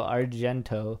Dario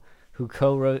Argento, who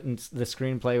co-wrote the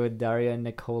screenplay with Daria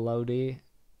Nicolodi,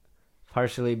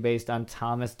 partially based on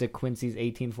Thomas de Quincey's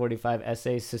 1845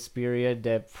 essay Suspiria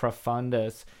de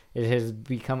Profundis. It has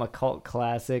become a cult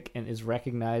classic and is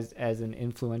recognized as an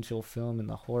influential film in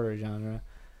the horror genre.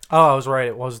 Oh, I was right.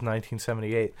 It was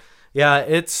 1978. Yeah,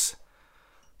 it's...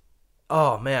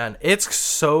 Oh, man. It's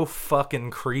so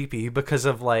fucking creepy because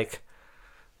of, like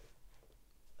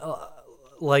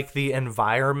the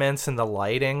environments and the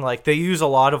lighting. Like, they use a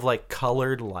lot of, like,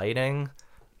 colored lighting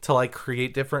to, like,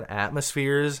 create different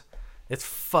atmospheres. It's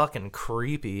fucking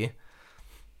creepy.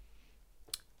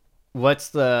 What's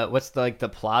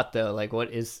the plot though? Like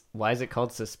why is it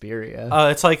called Suspiria?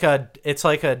 It's like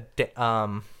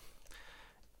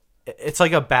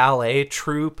a ballet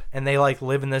troupe, and they like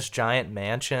live in this giant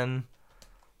mansion,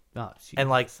 Oh, and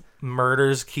like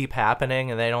murders keep happening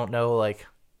and they don't know like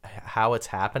how it's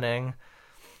happening.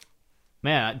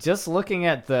 Man, just looking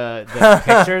at the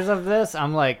pictures of this,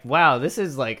 I'm like, wow, this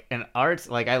is like an art.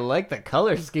 Like, I like the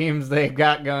color schemes they've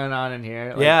got going on in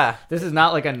here. Like, yeah. This is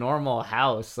not like a normal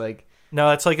house. Like,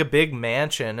 no, it's like a big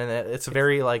mansion, and it's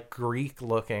very like Greek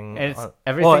looking. And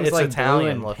everything's it's like Italian blue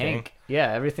and looking. pink.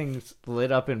 Yeah, everything's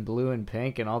lit up in blue and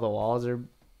pink, and all the walls are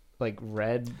like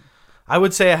red. I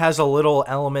would say it has a little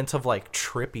element of like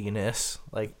trippiness.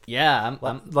 Like, yeah,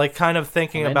 I'm like kind of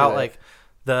thinking I'm about into it. like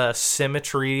the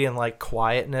symmetry and like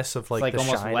quietness of like it's like The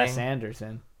almost Shining. Wes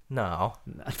Anderson. No.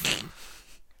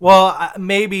 Well,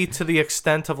 maybe to the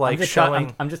extent of like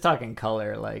showing. I'm just talking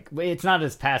color. Like, it's not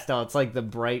as pastel. It's like the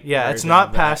bright. Yeah, it's version not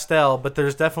of that. pastel, but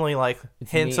there's definitely like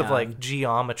hints of neon. like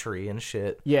geometry and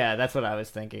shit. Yeah, that's what I was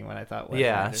thinking when I thought. Wes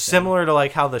Yeah, Anderson. similar to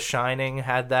like how The Shining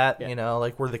had that, Yeah. you know,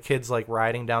 like where the kid's like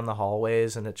riding down the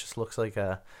hallways and it just looks like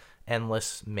a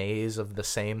endless maze of the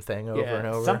same thing over and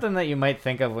over. Something that you might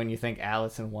think of when you think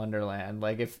Alice in Wonderland.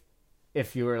 Like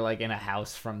if you were like in a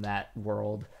house from that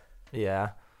world. Yeah.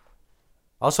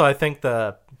 Also, I think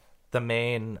the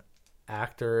main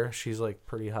actor, she's like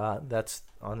pretty hot. That's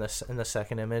on this in the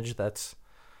second image. That's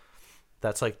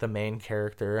like the main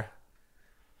character.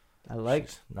 I like.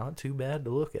 She's not too bad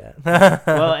to look at.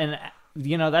 Well, and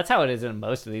you know that's how it is in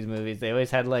most of these movies. They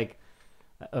always had like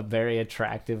a very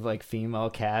attractive like female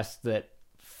cast that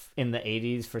in the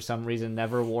 80s for some reason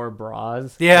never wore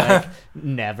bras. Yeah. Like,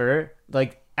 never.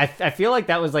 Like I feel like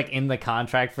that was like in the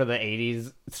contract for the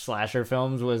 80s slasher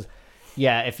films was,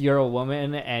 yeah, if you're a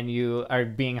woman and you are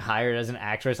being hired as an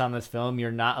actress on this film,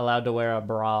 you're not allowed to wear a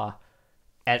bra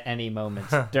at any moment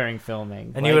during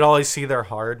filming. And like, you would always see their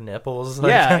hard nipples.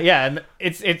 yeah, yeah, and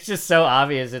it's just so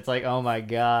obvious. It's like, oh my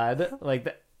god,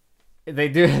 like they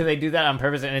do that on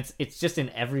purpose, and it's just in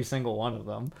every single one of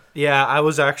them. Yeah, I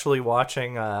was actually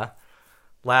watching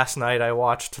last night. I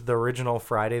watched the original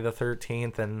Friday the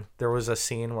 13th, and there was a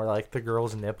scene where like the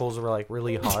girl's nipples were like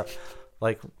really hard,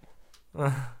 like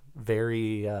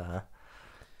very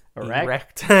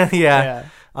erect. Yeah,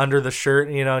 under the shirt,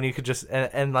 you know, and you could just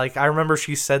and like I remember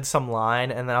she said some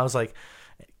line, and then I was like,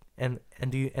 and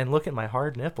look at my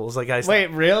hard nipples. Like wait,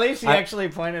 really? She actually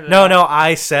pointed it no, out? No,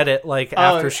 I said it like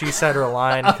after she said her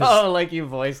line. Oh, like you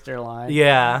voiced her line.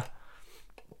 Yeah,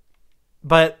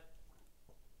 but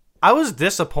I was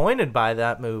disappointed by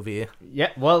that movie. Yeah,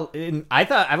 well,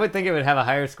 I would think it would have a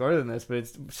higher score than this, but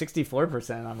it's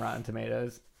 64% on Rotten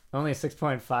Tomatoes. Only a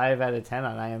 6.5 out of 10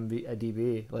 on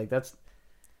IMDb. Like that's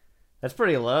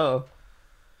pretty low.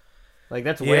 Like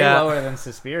that's way lower than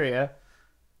Suspiria.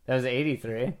 That was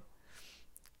 83.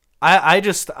 I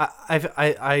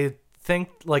think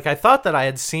like I thought that I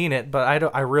had seen it,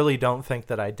 but I really don't think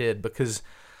that I did, because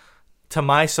to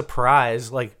my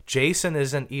surprise, like Jason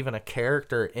isn't even a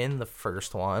character in the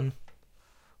first one.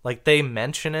 Like they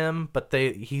mention him, but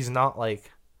he's not a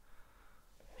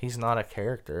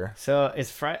character. So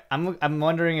I'm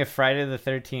wondering if Friday the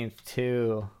 13th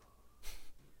 2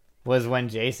 was when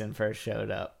Jason first showed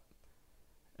up.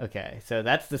 Okay, so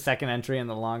that's the second entry in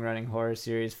the long-running horror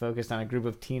series focused on a group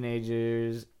of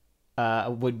teenagers,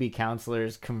 would-be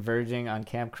counselors converging on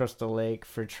Camp Crystal Lake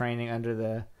for training under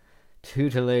the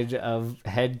tutelage of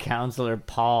head counselor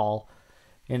Paul.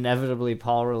 Inevitably,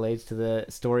 Paul relates to the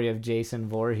story of Jason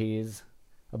Voorhees,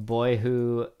 a boy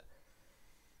who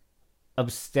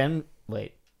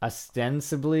ostensibly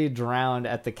drowned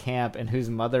at the camp and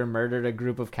whose mother murdered a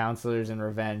group of counselors in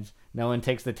revenge. No one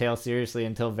takes the tale seriously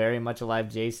until very much alive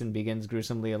Jason begins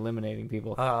gruesomely eliminating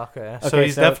people. Oh, okay. So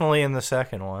he's definitely in the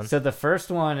second one. So the first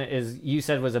one you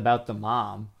said was about the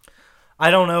mom.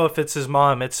 I don't know if it's his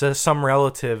mom. It's some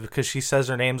relative, because she says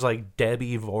her name's like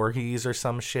Debbie Voorhees or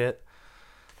some shit.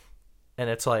 And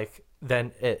it's like,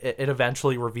 then it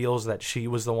eventually reveals that she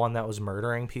was the one that was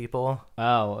murdering people.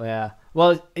 Oh, yeah.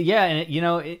 Well, yeah,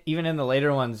 and even in the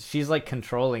later ones, she's like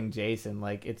controlling Jason.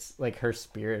 Like it's like her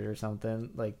spirit or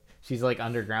something. Like she's like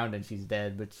underground and she's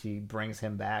dead, but she brings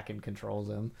him back and controls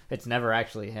him. It's never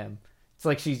actually him. It's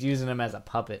like she's using him as a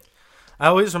puppet. I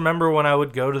always remember when I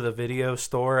would go to the video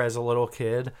store as a little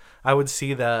kid, I would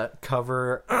see the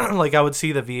cover, like I would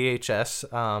see the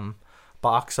VHS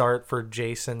box art for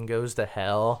Jason Goes to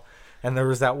Hell, and there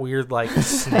was that weird like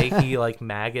snaky like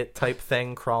maggot type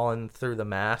thing crawling through the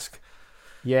mask.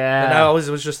 Yeah. And I always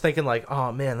was just thinking like,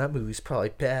 oh man, that movie's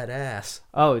probably badass.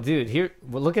 Oh, dude,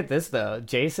 look at this though.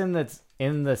 Jason that's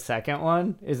in the second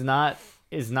one is not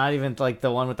even like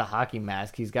the one with the hockey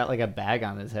mask. He's got like a bag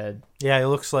on his head. Yeah, he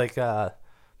looks like the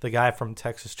guy from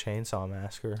Texas Chainsaw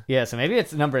Massacre. Yeah, so maybe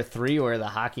it's number 3 where the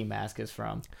hockey mask is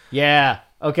from. Yeah.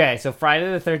 Okay, so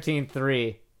Friday the 13th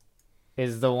 3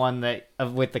 is the one that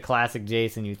with the classic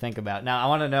Jason you think about. Now I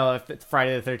want to know if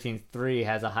Friday the 13th 3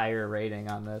 has a higher rating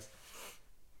on this.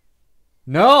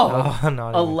 No,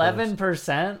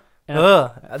 11%.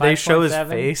 They show his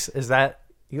face. Is that?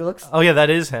 He looks. Oh yeah, that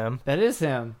is him. That is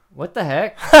him. What the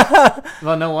heck?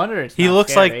 Well, no wonder it's. He not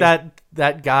looks scary. like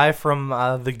that guy from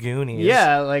the Goonies.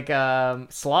 Yeah, like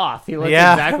Sloth. He looks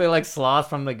exactly like Sloth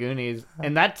from the Goonies,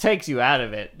 and that takes you out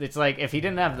of it. It's like if he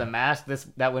didn't have the mask,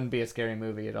 that wouldn't be a scary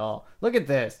movie at all. Look at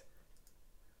this.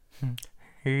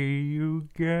 Hey, you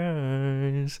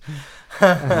guys.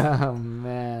 Oh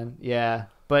man, yeah.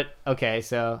 But okay,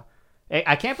 so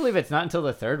I can't believe it's not until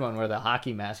the third one where the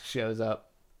hockey mask shows up.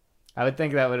 I would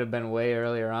think that would have been way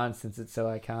earlier on since it's so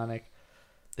iconic.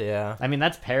 Yeah. I mean,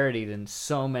 that's parodied in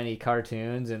so many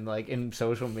cartoons and like in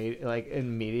social media, like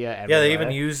in media everywhere. Yeah, they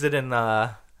even used it in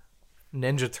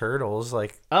Ninja Turtles.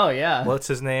 Like, oh yeah, what's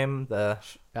his name? I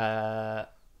have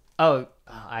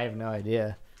no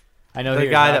idea. I know the who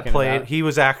guy you're that played. about. He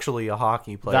was actually a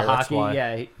hockey player. The that's hockey,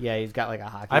 why. yeah, he's got like a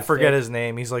hockey. I forget stick. his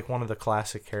name. He's like one of the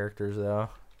classic characters, though.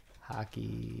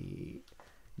 Hockey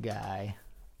guy.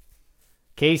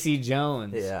 Casey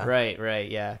Jones. Yeah.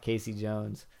 Right. Yeah, Casey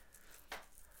Jones.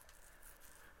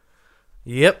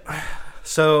 Yep.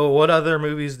 So, what other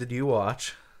movies did you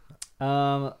watch?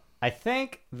 I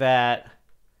think that.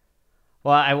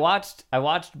 Well, I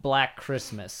watched Black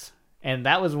Christmas, and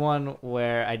that was one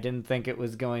where I didn't think it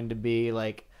was going to be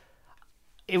like.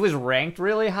 It was ranked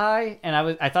really high,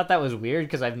 and I thought that was weird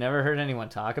because I've never heard anyone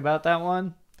talk about that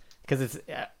one, because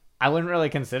I wouldn't really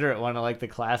consider it one of like the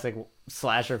classic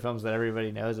slasher films that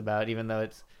everybody knows about, even though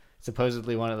it's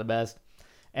supposedly one of the best.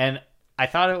 And I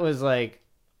thought it was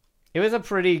a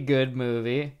pretty good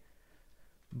movie,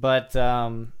 but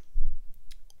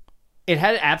it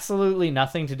had absolutely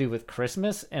nothing to do with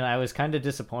Christmas, and I was kind of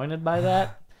disappointed by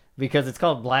that because it's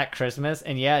called Black Christmas,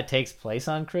 and yeah, it takes place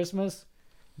on Christmas,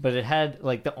 but it had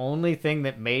like the only thing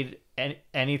that made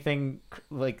anything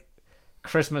like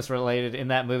Christmas related in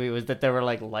that movie was that there were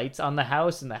like lights on the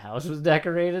house and the house was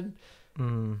decorated.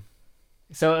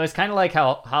 So it was kind of like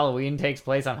how Halloween takes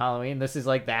place on Halloween. This is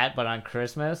like that, but on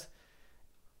Christmas.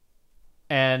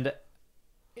 And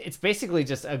it's basically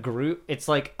just a group. It's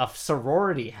like a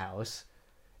sorority house.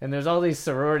 And there's all these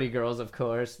sorority girls, of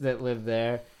course, that live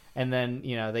there. And then,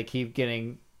 they keep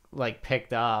getting like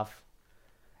picked off.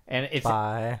 And it's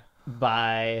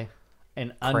by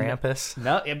an Krampus?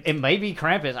 No, it may be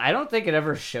Krampus. I don't think it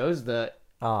ever shows the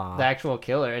actual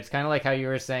killer. It's kind of like how you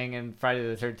were saying in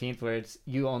Friday the 13th, where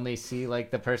you only see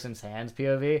like the person's hands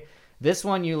POV. This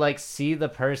one, you like see the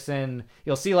person.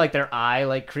 You'll see like their eye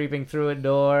like creeping through a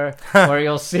door, or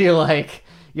you'll see like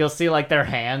their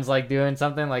hands like doing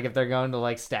something. Like if they're going to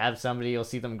like stab somebody, you'll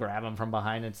see them grab them from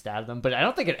behind and stab them. But I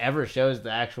don't think it ever shows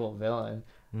the actual villain.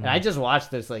 And I just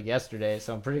watched this like yesterday,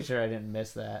 so I'm pretty sure I didn't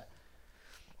miss that.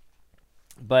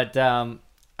 But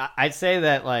I'd say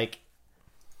that like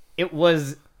it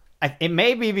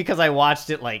may be because I watched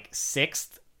it like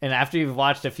sixth, and after you've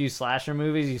watched a few slasher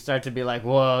movies, you start to be like,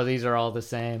 whoa, these are all the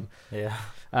same. Yeah.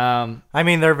 I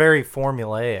mean, they're very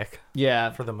formulaic.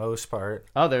 Yeah. For the most part.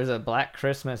 Oh, there's a Black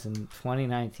Christmas in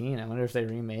 2019. I wonder if they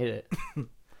remade it.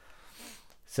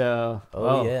 So.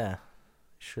 Oh, yeah.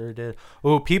 Sure did.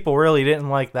 Oh, people really didn't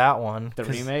like that one. The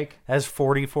remake? Has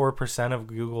 44% of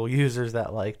Google users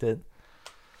that liked it.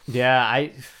 Yeah,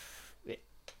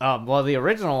 well, the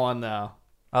original one, though.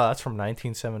 Oh, that's from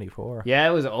 1974. Yeah,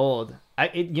 it was old.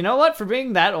 You know what? For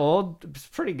being that old, it's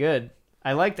pretty good.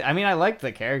 I liked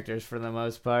the characters for the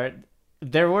most part.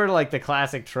 There were like the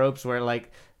classic tropes where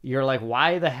like you're like,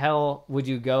 why the hell would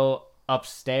you go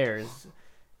upstairs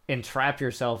and trap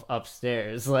yourself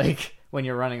upstairs like when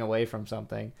you're running away from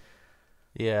something?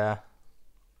 Yeah.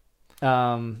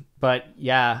 But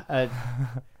yeah,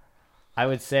 I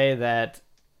would say that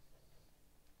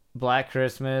Black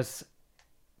Christmas,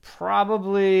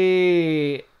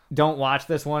 probably don't watch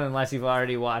this one unless you've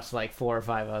already watched like 4 or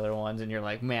 5 other ones and you're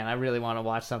like, man, I really want to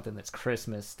watch something that's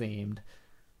Christmas themed.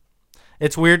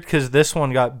 It's weird because this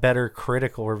one got better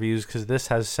critical reviews because this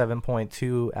has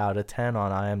 7.2 out of 10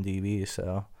 on IMDb.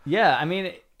 So yeah, I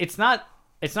mean, it's not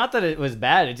that it was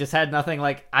bad. It just had nothing.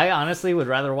 Like, I honestly would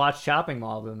rather watch Shopping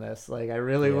Mall than this. Like, I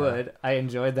really would. I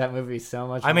enjoyed that movie so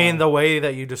much. I mean, the way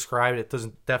that you described it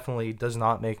definitely does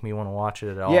not make me want to watch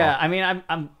it at all. Yeah, I mean,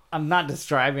 I'm not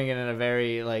describing it in a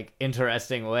very like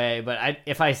interesting way, but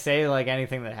if I say like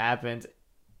anything that happens,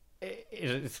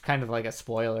 it's kind of like a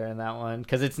spoiler in that one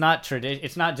because it's not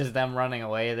It's not just them running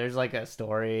away. There's like a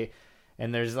story,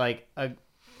 and there's like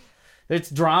there's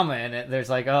drama in it. There's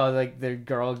like, oh, like the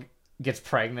girl gets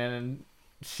pregnant and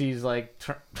she's like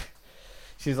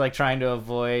she's like trying to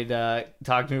avoid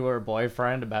talking to her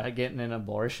boyfriend about getting an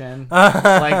abortion.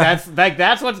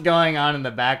 That's what's going on in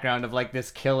the background of like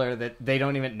this killer that they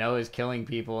don't even know is killing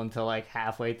people until like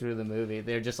halfway through the movie.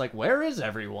 They're just like, where is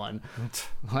everyone?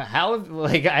 How,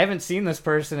 like, I haven't seen this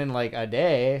person in like a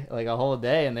day, like a whole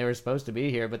day, and they were supposed to be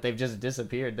here, but they've just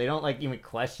disappeared. They don't like even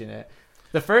question it.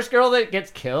 The first girl that gets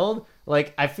killed,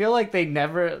 like, I feel like they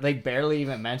barely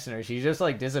even mention her. She just,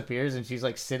 like, disappears, and she's,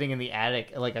 like, sitting in the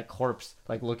attic like a corpse,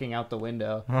 like, looking out the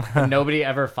window. And nobody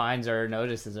ever finds her or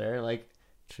notices her. Like,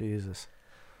 Jesus.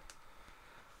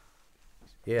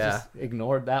 Yeah. Just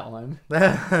ignored that one.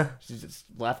 She's just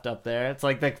left up there. It's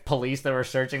like the police that were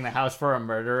searching the house for a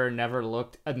murderer never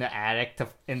looked in the attic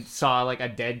and saw, like, a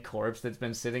dead corpse that's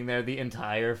been sitting there the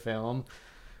entire film.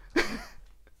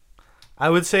 I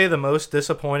would say the most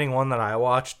disappointing one that I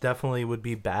watched definitely would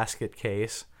be Basket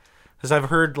Case. Because I've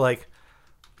heard, like...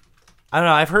 I don't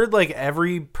know, I've heard, like,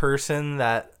 every person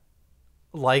that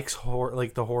likes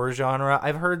the horror genre,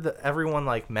 I've heard that everyone,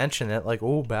 like, mention it. Like,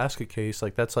 oh, Basket Case.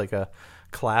 Like, that's, like, a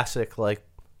classic, like,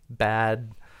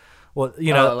 bad... Well,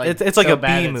 you know, like, it's like so a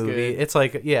B movie. It's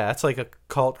like, yeah, it's like a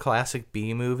cult classic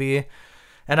B movie.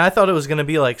 And I thought it was going to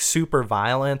be, like, super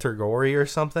violent or gory or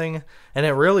something. And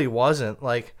it really wasn't.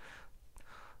 Like...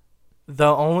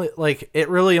 it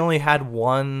really only had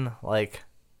one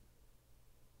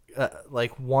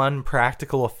one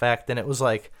practical effect, and it was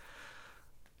like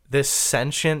this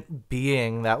sentient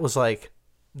being that was like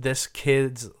this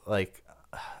kid's like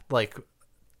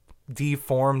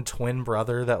deformed twin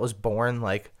brother that was born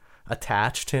like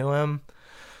attached to him.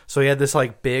 So he had this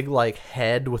like big like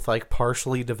head with like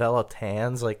partially developed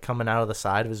hands like coming out of the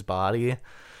side of his body.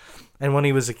 And when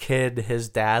he was a kid, his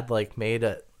dad like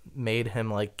made him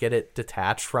like get it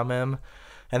detached from him,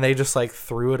 and they just like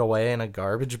threw it away in a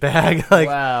garbage bag. Like,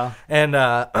 wow.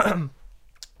 And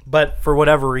but for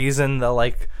whatever reason, the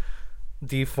like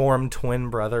deformed twin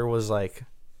brother was like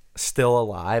still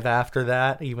alive after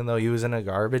that, even though he was in a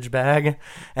garbage bag,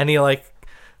 and he like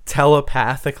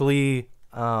telepathically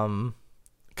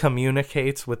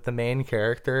communicates with the main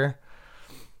character.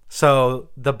 So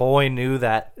the boy knew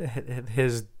that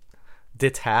his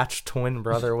detached twin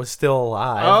brother was still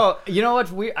alive. Oh, you know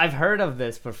what's weird? I've heard of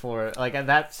this before. Like,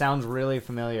 that sounds really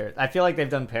familiar. I feel like they've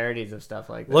done parodies of stuff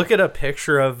like that. Look at a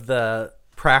picture of the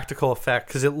practical effect,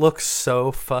 because it looks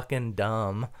so fucking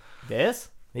dumb. This?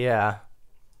 Yeah.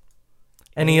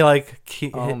 And he like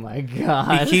oh my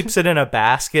god, he keeps it in a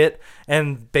basket,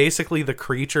 and basically the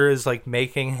creature is like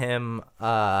making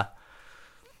the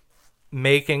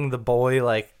boy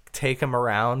like take him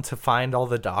around to find all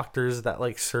the doctors that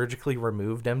like surgically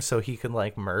removed him so he could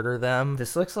like murder them.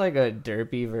 This looks like a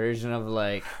derpy version of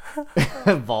like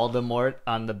Voldemort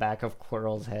on the back of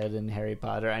Quirrell's head in Harry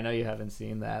Potter. I know you haven't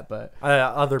seen that, but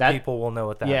other people will know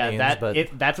what that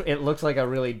means. It looks like a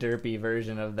really derpy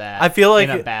version of that. I feel like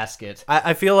in a basket.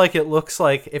 I feel like it looks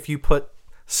like if you put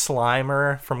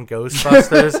Slimer from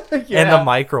Ghostbusters in the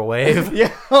microwave.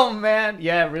 Yeah. Oh man.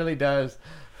 Yeah, it really does.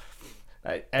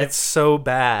 It's so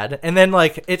bad. And then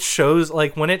like it shows,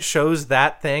 like when it shows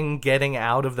that thing getting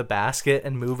out of the basket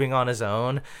and moving on his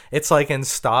own, it's like in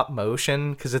stop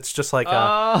motion, because it's just like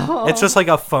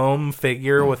a foam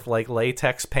figure with like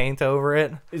latex paint over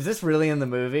it. Is this really in the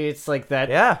movie? It's like that.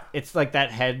 Yeah, it's like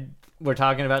that head we're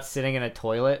talking about sitting in a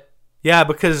toilet. Yeah,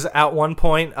 because at one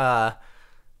point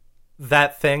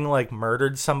that thing like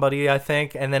murdered somebody, I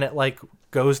think, and then it like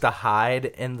goes to hide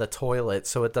in the toilet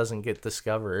so it doesn't get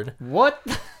discovered. What?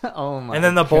 Oh my! And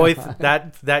then the boy,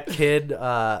 that kid,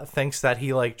 thinks that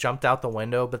he like jumped out the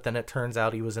window, but then it turns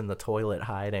out he was in the toilet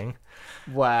hiding.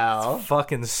 Wow! It's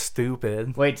fucking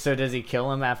stupid. Wait, so does he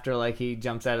kill him after like he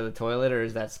jumps out of the toilet, or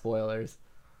is that spoilers?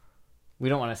 We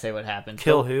don't want to say what happened.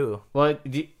 Kill who? Well,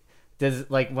 does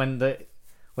like when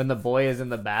the boy is in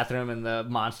the bathroom and the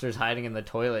monster's hiding in the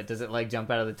toilet, does it like jump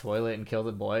out of the toilet and kill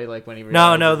the boy? Like when he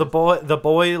no, the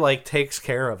boy like takes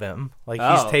care of him. Like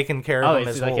he's taken care of him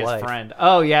his whole life. Friend.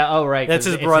 Oh yeah. Oh right. That's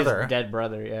his brother. His dead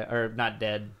brother. Yeah, or not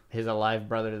dead. His alive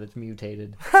brother that's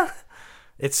mutated.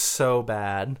 It's so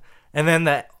bad. And then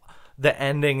the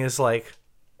ending is like,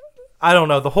 I don't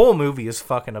know. The whole movie is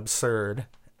fucking absurd,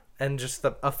 and just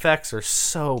the effects are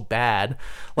so bad.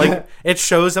 Like it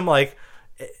shows him like.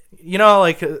 You know,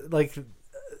 like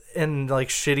in like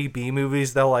shitty B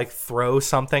movies, they'll like throw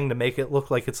something to make it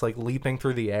look like it's like leaping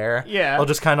through the air. Yeah, they'll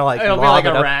just kind of like it'll be like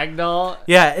a ragdoll.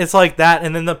 Yeah, it's like that,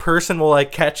 and then the person will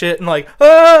like catch it and like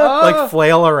like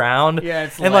flail around. Yeah,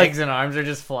 its and legs and arms are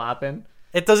just flopping.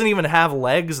 It doesn't even have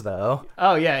legs though.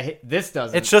 Oh yeah, this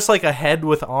doesn't. It's just like a head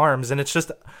with arms, and it's just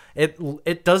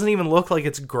it doesn't even look like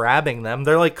it's grabbing them.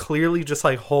 They're like clearly just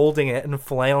like holding it and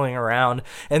flailing around,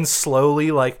 and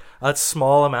slowly like a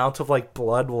small amount of like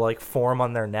blood will like form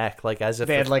on their neck, like as if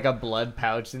they had like a blood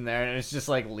pouch in there, and it's just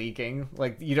like leaking.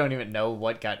 Like you don't even know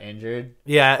what got injured.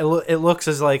 Yeah, it looks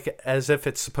as if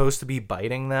it's supposed to be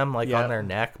biting them like on their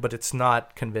neck, but it's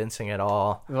not convincing at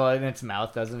all. Well, and its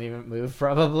mouth doesn't even move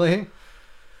probably.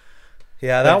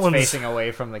 Yeah, that one's facing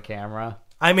away from the camera.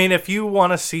 I mean, if you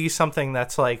want to see something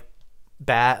that's like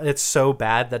bad, it's so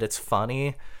bad that it's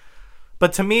funny.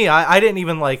 But to me, I didn't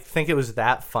even like think it was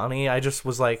that funny. I just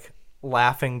was like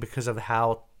laughing because of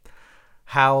how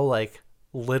like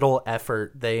little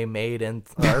effort they made and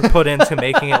or put into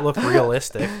making it look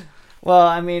realistic. Well,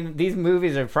 I mean, these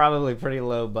movies are probably pretty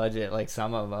low budget, like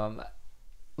some of them.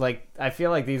 Like I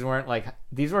feel like these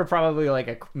were probably like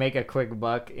a make a quick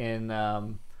buck in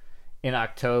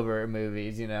October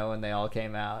movies, you know, when they all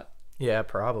came out. Yeah,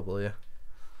 probably.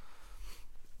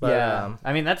 But, yeah,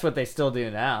 I mean, that's what they still do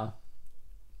now.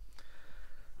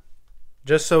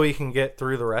 Just so we can get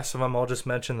through the rest of them, I'll just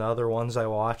mention the other ones I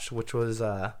watched, which was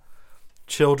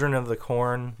Children of the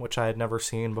Corn, which I had never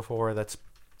seen before. That's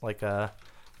like a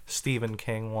Stephen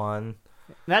King one.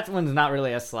 That one's not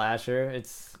really a slasher.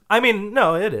 It's. I mean,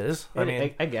 no, it is. I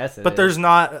guess it but is.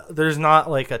 there's not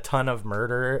like a ton of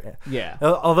murder. Yeah.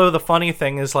 Although the funny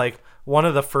thing is like one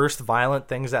of the first violent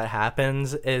things that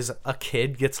happens is a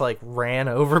kid gets like ran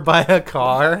over by a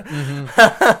car.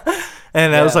 Mm-hmm.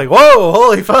 And I was like, whoa,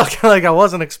 holy fuck. Like I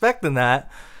wasn't expecting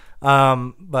that.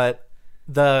 But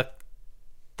the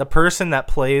person that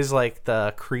plays like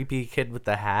the creepy kid with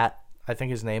the hat, I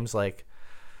think his name's like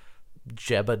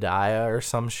Jebediah or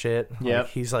some shit. Yeah.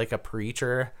 Like, he's like a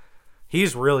preacher.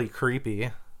 He's really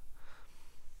creepy.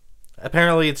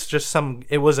 Apparently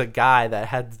it was a guy that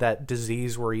had that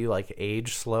disease where you like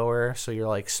age slower, so you're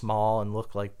like small and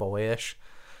look like boyish.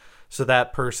 So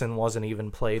that person wasn't even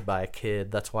played by a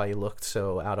kid. That's why he looked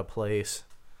so out of place.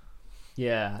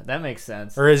 Yeah, that makes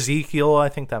sense. Or Ezekiel, I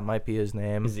think that might be his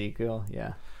name. Ezekiel,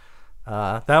 yeah.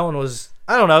 That one was,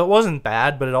 I don't know, it wasn't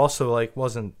bad, but it also like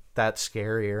wasn't that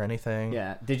scary or anything.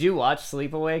 Yeah. Did you watch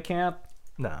Sleepaway Camp?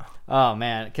 No. Oh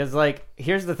man, because like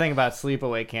here's the thing about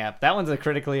Sleepaway Camp. That one's a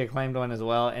critically acclaimed one as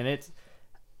well, and it's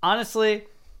honestly,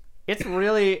 it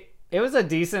was a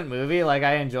decent movie. Like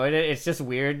I enjoyed it. It's just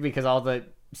weird because all the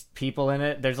people in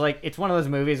it. There's like it's one of those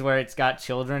movies where it's got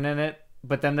children in it,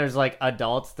 but then there's like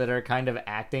adults that are kind of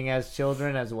acting as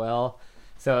children as well.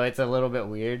 So it's a little bit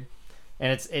weird,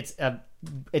 and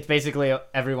it's basically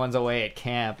everyone's away at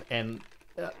camp and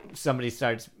somebody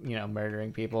starts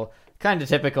murdering people. Kind of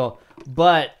typical,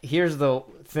 but here's the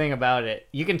thing about it.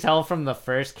 You can tell from the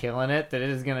first kill in it that it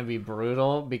is going to be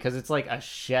brutal because it's like a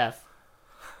chef.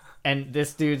 And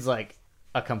this dude's like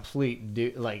a complete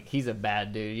dude. Like, he's a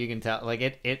bad dude. You can tell. Like,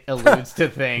 it alludes to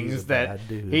things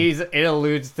it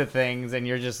alludes to things, and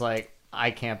you're just like,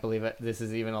 I can't believe it. This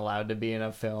is even allowed to be in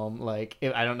a film. Like,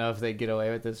 I don't know if they get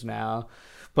away with this now.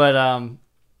 But,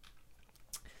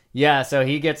 yeah, so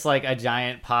he gets like a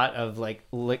giant pot of like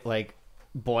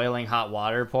boiling hot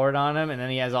water poured on him, and then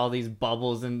he has all these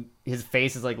bubbles, and his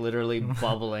face is like literally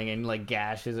bubbling, and like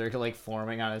gashes are like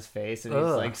forming on his face, and he's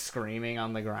like screaming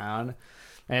on the ground,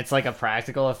 and it's like a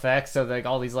practical effect. So like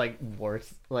all these like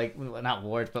warts, like not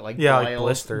warts, but like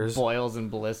boils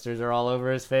and blisters are all over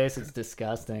his face. It's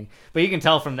disgusting, but you can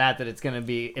tell from that it's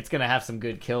gonna have some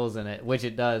good kills in it, which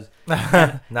it does.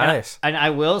 Nice. And I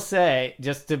will say,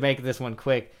 just to make this one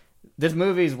quick, this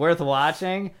movie's worth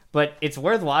watching, but it's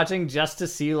worth watching just to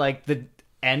see like the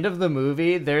end of the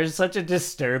movie. There's such a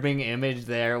disturbing image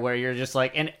there where you're just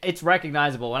like, and it's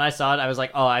recognizable. When I saw it, I was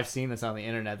like, oh, I've seen this on the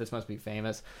internet. This must be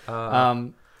famous.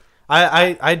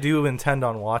 I do intend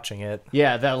on watching it.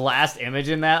 Yeah, the last image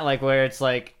in that, like where it's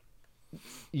like,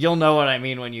 you'll know what I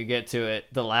mean when you get to it.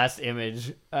 The last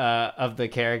image of the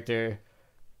character,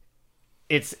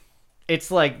 it's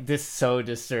like this so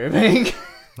disturbing.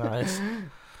 Nice.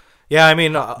 Yeah, I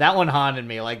mean that one haunted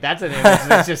me. Like that's an image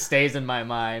that just stays in my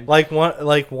mind. Like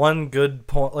one good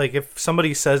point. Like if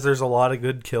somebody says there's a lot of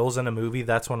good kills in a movie,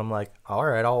 that's when I'm like, all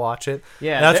right, I'll watch it.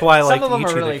 Yeah, and that's why I like some of them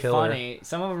Ichi are really the Killer. funny.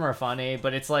 Some of them are funny,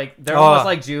 but it's like they're almost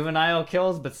like juvenile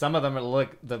kills. But some of them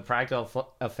the practical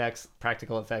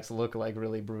effects look like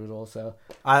really brutal. So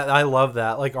I love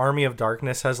that. Like Army of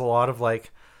Darkness has a lot of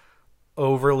like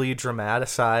overly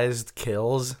dramatized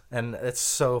kills, and it's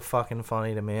so fucking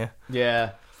funny to me.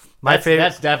 Yeah.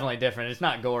 That's definitely different. It's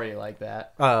not gory like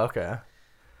that. Oh, okay.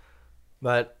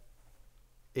 But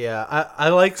yeah, I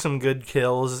like some good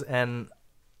kills, and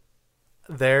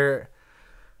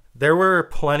There were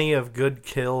plenty of good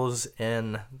kills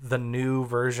in the new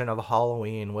version of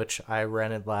Halloween, which I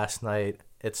rented last night.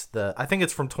 I think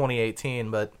it's from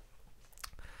 2018, but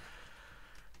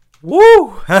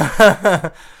woo!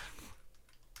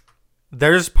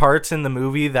 There's parts in the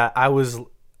movie that I was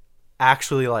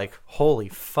actually like, holy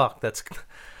fuck,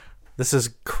 this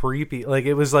is creepy. Like,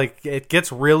 it was like, it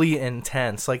gets really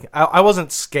intense. Like, I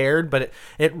wasn't scared, but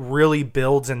it really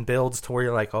builds and builds to where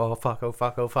you're like, oh fuck, oh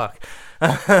fuck, oh fuck.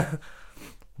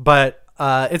 But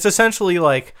it's essentially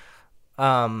like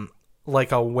a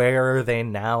Where Are They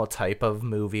Now type of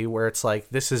movie, where it's like,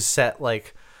 this is set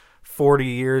like 40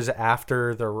 years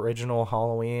after the original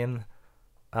Halloween,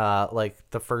 like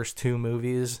the first two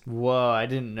movies. Whoa, I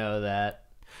didn't know that.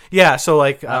 Yeah, so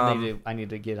like I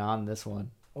need to get on this one.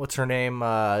 What's her name?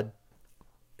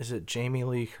 Is it Jamie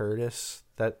Lee Curtis?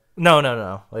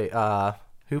 No. Wait,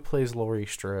 who plays Laurie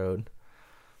Strode?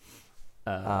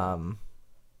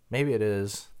 Maybe it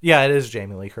is. Yeah, it is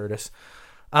Jamie Lee Curtis.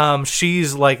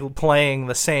 She's like playing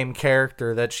the same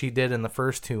character that she did in the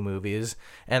first two movies,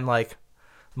 and like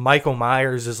Michael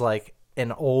Myers is like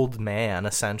an old man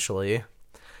essentially,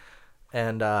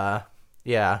 and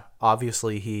yeah,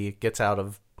 obviously he gets out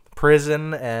of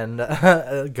prison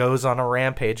and goes on a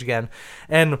rampage again.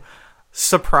 And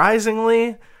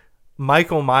surprisingly,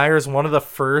 Michael Myers, one of the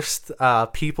first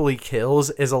people he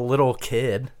kills is a little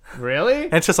kid. Really?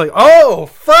 And it's just like, oh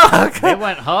fuck, they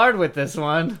went hard with this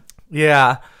one.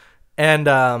 Yeah.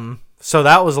 And so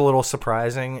that was a little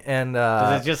surprising. And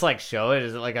does it just like show it?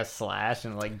 Is it like a slash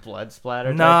and like blood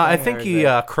splatter? No, I think he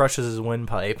crushes his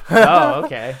windpipe. Oh,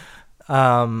 okay.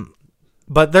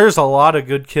 But there's a lot of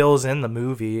good kills in the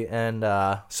movie, and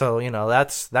so, you know,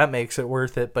 that makes it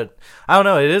worth it. But I don't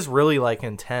know, it is really like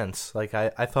intense. Like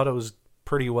I thought it was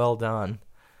pretty well done.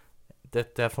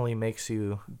 That definitely makes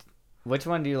you. Which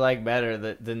one do you like better,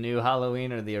 the new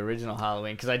Halloween or the original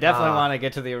Halloween? Because I definitely want to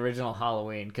get to the original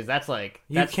Halloween, because that's like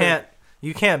you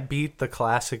can't beat the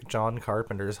classic John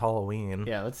Carpenter's Halloween.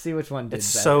 Yeah, let's see which one did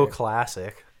it's better. So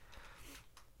classic.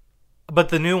 But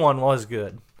the new one was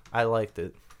good. I liked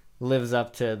it. Lives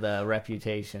up to the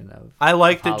reputation of. I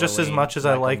liked of it just as Halloween, much as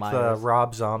I Michael liked Myers. the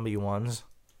Rob Zombie ones.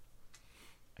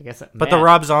 I guess, but the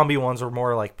Rob Zombie ones were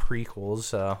more like prequels,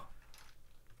 so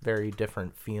very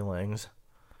different feelings.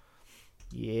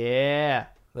 Yeah.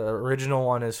 The original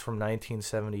one is from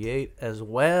 1978, as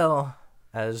well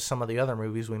as some of the other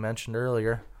movies we mentioned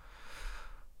earlier.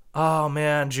 Oh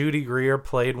man, Judy Greer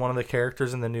played one of the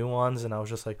characters in the new ones, and I was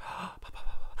just like,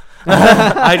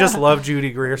 I just love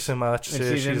Judy Greer so much. And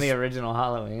she's in the original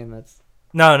Halloween. That's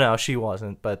no, she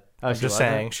wasn't. But I'm she just wasn't?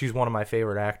 saying she's one of my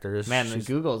favorite actors. Man, the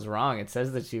Google's wrong. It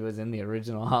says that she was in the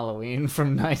original Halloween from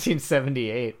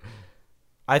 1978.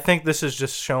 I think this is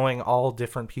just showing all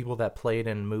different people that played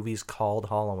in movies called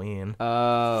Halloween.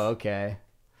 Oh, okay.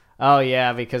 Oh,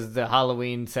 yeah, because the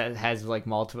Halloween set has like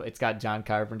multiple. It's got John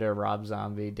Carpenter, Rob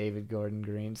Zombie, David Gordon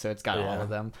Green, so it's got all of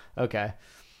them. Okay.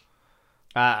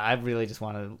 I really just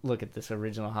want to look at this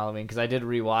original Halloween because I did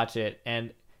rewatch it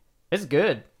and it's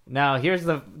good. Now here's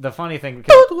the funny thing,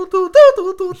 because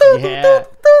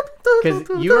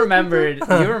you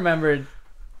remembered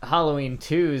Halloween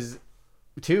 2's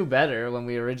 2 better when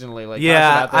we originally talked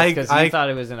about this, because you thought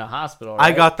it was in a hospital.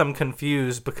 Right? I got them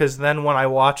confused because then when I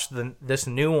watched this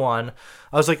new one,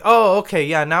 I was like, oh, okay,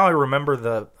 yeah, now I remember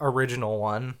the original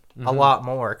one a lot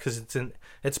more because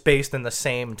it's based in the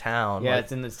same town. Yeah,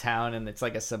 it's in this town, and it's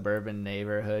like a suburban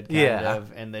neighborhood, kind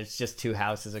of, and there's just 2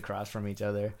 houses across from each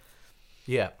other.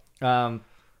 Yeah. Yeah,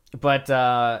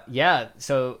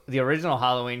 so the original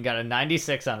Halloween got a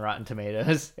 96 on Rotten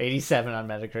Tomatoes, 87 on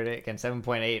Metacritic, and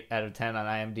 7.8 out of 10 on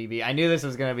IMDb. I knew this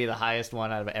was going to be the highest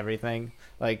one out of everything.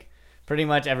 Like, pretty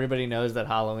much everybody knows that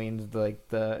Halloween's like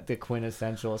the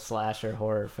quintessential slasher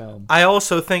horror film. I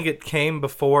also think it came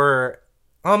before.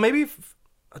 Oh, maybe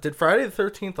did Friday the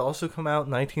 13th also come out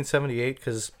in 1978?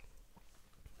 Because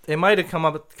it might have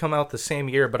come out the same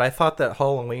year, but I thought that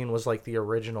Halloween was like the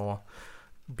original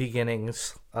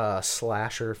beginnings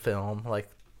slasher film, like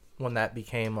when that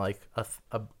became like a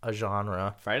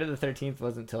genre. Friday the 13th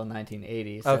wasn't until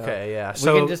 1980. So okay, yeah.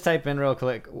 So we can just type in real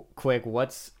quick.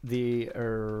 What's the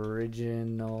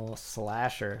original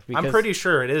slasher? Because I'm pretty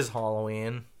sure it is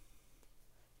Halloween.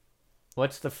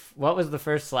 What was the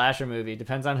first slasher movie?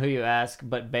 Depends on who you ask,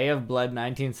 but Bay of Blood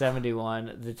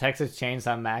 1971, The Texas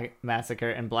Chainsaw Massacre,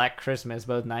 and Black Christmas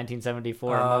both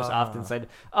 1974 are most often cited.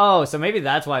 Oh, so maybe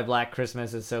that's why Black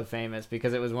Christmas is so famous,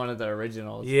 because it was one of the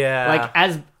originals.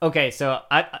 Yeah. So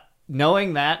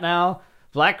knowing that now,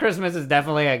 Black Christmas is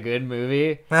definitely a good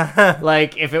movie.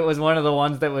 Like, if it was one of the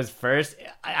ones that was first,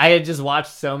 I had just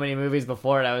watched so many movies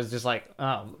before and I was just like,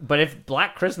 oh. But if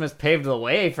Black Christmas paved the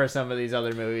way for some of these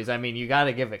other movies, I mean, you got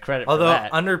to give it credit for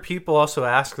that. Although, people also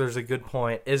ask, there's a good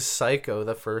point, is Psycho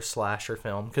the first slasher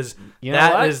film? Because You know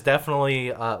that what? is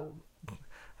definitely,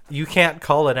 you can't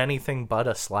call it anything but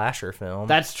a slasher film.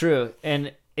 That's true.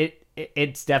 And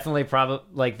it's definitely probably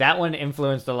like that one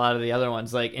influenced a lot of the other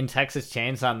ones. Like in Texas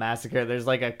Chainsaw Massacre, there's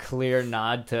like a clear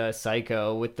nod to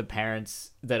Psycho with the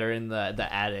parents that are in the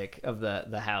attic of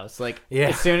the house. Like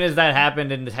as soon as that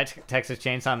happened in the Texas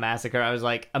Chainsaw Massacre, I was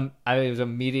like, I was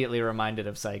immediately reminded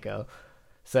of Psycho.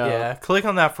 So yeah, click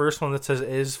on that first one that says,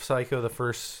 is Psycho the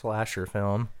first slasher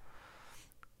film?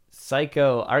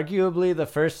 Psycho, arguably the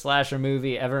first slasher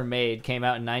movie ever made, came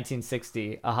out in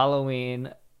 1960. A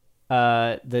Halloween,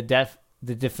 the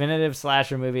definitive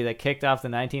slasher movie that kicked off the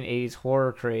 1980s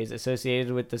horror craze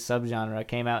associated with the subgenre,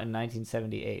 came out in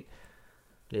 1978.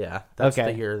 Yeah, that's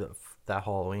the year that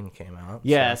Halloween came out.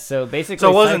 Yeah, so basically,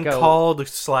 so it wasn't Psycho, called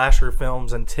slasher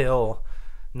films until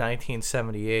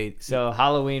 1978. So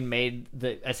Halloween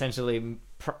essentially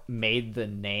made the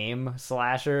name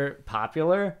slasher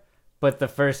popular, but the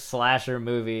first slasher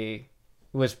movie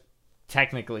was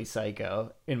technically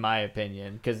Psycho, in my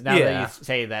opinion. Because now that you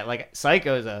say that, like,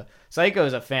 Psycho is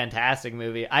a fantastic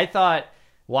movie. I thought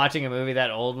watching a movie that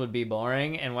old would be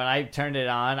boring, and when I turned it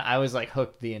on, I was like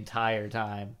hooked the entire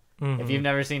time. Mm-hmm. If you've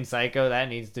never seen Psycho, that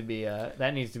needs to be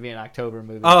an October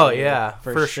movie. Oh yeah,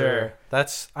 for sure.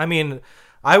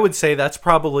 I would say that's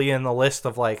probably in the list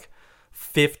of like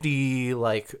 50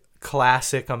 like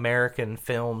classic American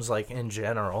films, like in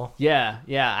general. Yeah.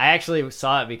 I actually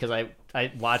saw it because I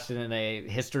watched it in a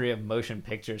history of motion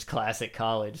pictures class at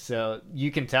college, so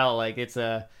you can tell like it's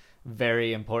a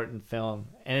very important film,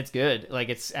 and it's good. Like,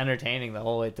 it's entertaining the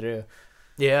whole way through.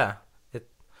 Yeah,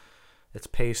 it's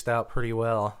paced out pretty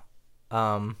well.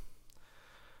 Also,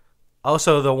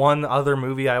 the one other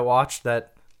movie I watched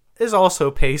that is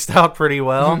also paced out pretty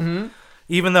well,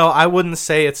 even though I wouldn't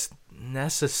say it's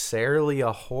necessarily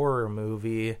a horror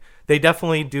movie. They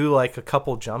definitely do like a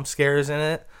couple jump scares in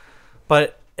it,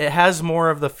 but it has more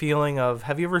of the feeling of,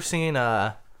 have you ever seen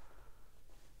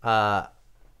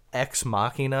Ex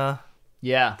Machina?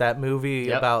 Yeah. That movie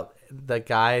about the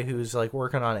guy who's like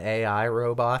working on AI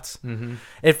robots. Mm-hmm.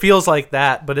 It feels like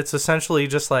that, but it's essentially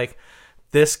just like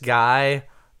this guy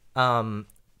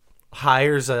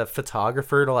hires a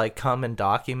photographer to like come and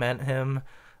document him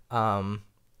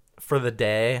for the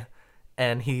day.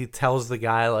 And he tells the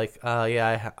guy, like,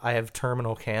 I have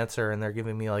terminal cancer, and they're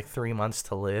giving me, like, 3 months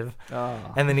to live. Oh.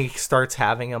 And then he starts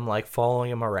having him, like, following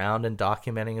him around and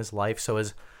documenting his life so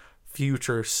his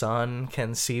future son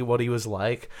can see what he was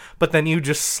like. But then you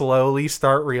just slowly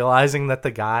start realizing that the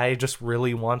guy just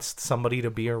really wants somebody to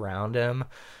be around him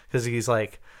because he's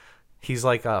like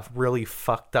a really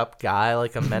fucked up guy,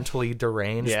 like a mentally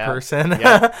deranged person.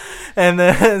 Yeah. And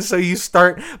then so you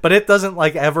start, but it doesn't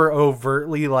like ever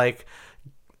overtly like,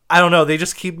 I don't know, they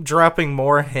just keep dropping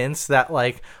more hints that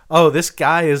like, oh, this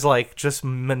guy is like just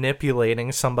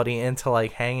manipulating somebody into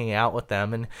like hanging out with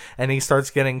them, and he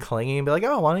starts getting clingy and be like,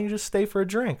 oh, why don't you just stay for a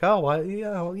drink? Oh, why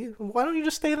don't you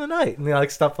just stay the night? And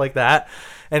like stuff like that.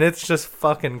 And it's just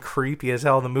fucking creepy as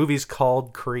hell. The movie's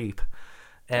called Creep.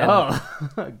 And,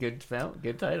 good film,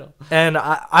 good title. And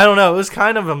I don't know, it was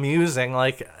kind of amusing.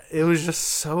 Like, it was just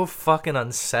so fucking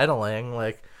unsettling.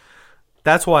 Like,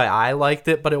 that's why I liked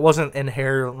it, but it wasn't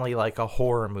inherently like a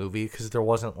horror movie because there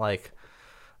wasn't like,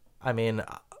 I mean,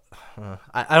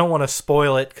 I don't want to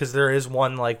spoil it because there is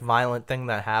one like violent thing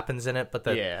that happens in it, but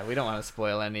we don't want to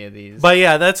spoil any of these. But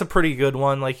yeah, that's a pretty good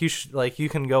one. Like, you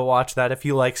can go watch that if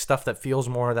you like stuff that feels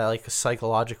more of that like a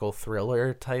psychological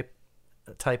thriller type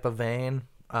of vein.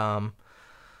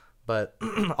 But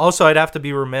also I'd have to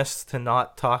be remiss to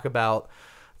not talk about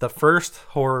the first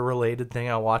horror related thing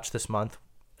I watched this month.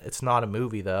 It's not a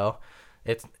movie though.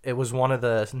 It was one of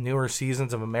the newer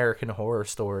seasons of American Horror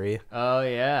Story. Oh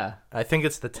yeah. I think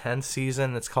it's the 10th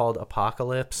season. It's called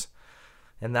Apocalypse.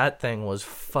 And that thing was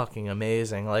fucking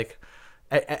amazing. Like,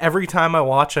 every time I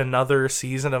watch another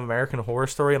season of American Horror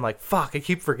Story, I'm like, fuck, I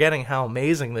keep forgetting how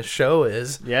amazing this show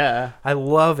is. Yeah. I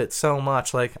love it so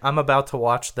much. Like, I'm about to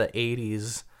watch the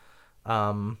 80s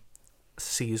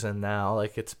season now.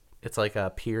 Like, it's like a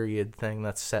period thing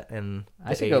that's set in the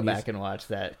I should 80s. go back and watch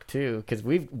that, too, because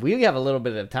we have a little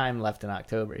bit of time left in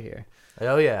October here.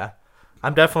 Oh, yeah.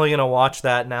 I'm definitely going to watch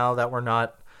that now that we're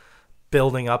not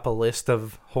building up a list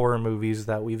of horror movies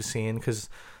that we've seen, because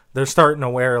they're starting to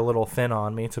wear a little thin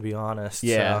on me, to be honest.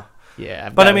 Yeah, so. yeah.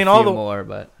 But I mean, more,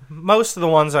 but most of the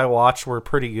ones I watched were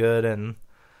pretty good, and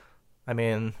I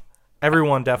mean,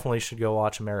 everyone definitely should go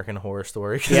watch American Horror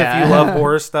Story, because Yeah. if you love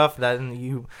horror stuff,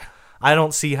 I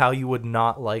don't see how you would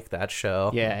not like that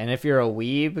show. Yeah, and if you're a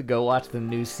weeb, go watch the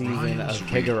new season of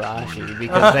Higurashi,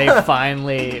 because they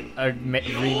finally are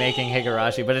remaking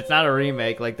Higurashi, but it's not a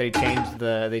remake. Like they changed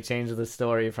the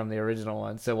story from the original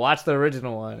one. So watch the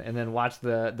original one and then watch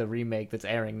the remake that's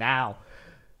airing now.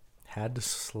 Had to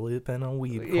slip in a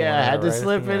weeb. Yeah, I had to right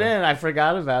slip it in. I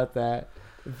forgot about that.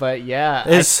 But yeah,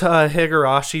 is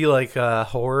Higurashi like a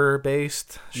horror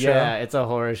based show? Yeah, it's a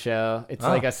horror show. It's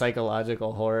like a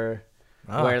psychological horror.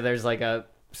 Where there's like a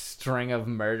string of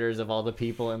murders of all the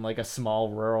people in like a small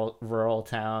rural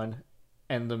town,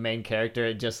 and the main character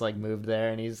had just like moved there,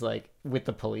 and he's like with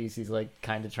the police. He's like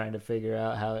kind of trying to figure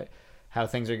out how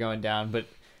things are going down, but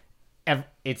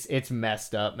it's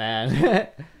messed up, man.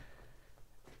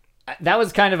 That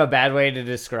was kind of a bad way to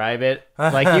describe it.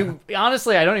 Like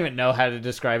honestly, I don't even know how to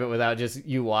describe it without just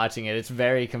you watching it. It's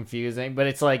very confusing, but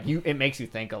it's like it makes you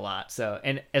think a lot. So,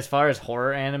 and as far as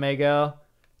horror anime go,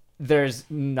 there's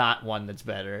not one that's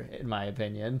better, in my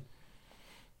opinion.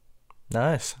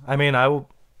 Nice. I mean,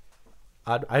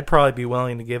 I'd probably be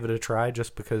willing to give it a try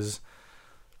just because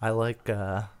I like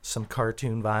some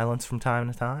cartoon violence from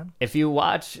time to time. If you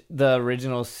watch the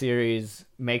original series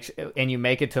and you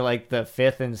make it to like the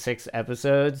 5th and 6th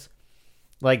episodes,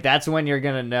 like that's when you're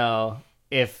gonna know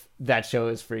if that show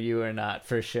is for you or not,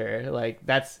 for sure. Like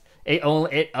it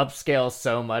upscales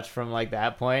so much from like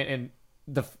that point, and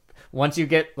once you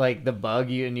get like the bug,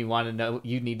 you want to know,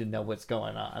 you need to know what's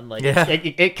going on. Like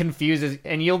it confuses,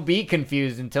 and you'll be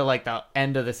confused until like the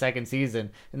end of the 2nd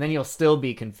season, and then you'll still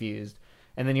be confused,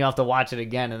 and then you'll have to watch it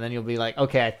again, and then you'll be like,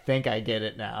 okay, I think I get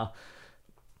it now.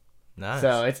 Nice.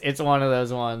 So it's one of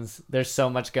those ones. There's so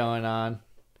much going on.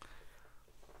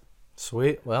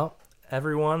 Sweet. Well,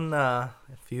 everyone,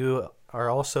 if you are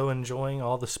also enjoying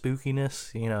all the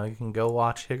spookiness, you can go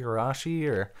watch Higurashi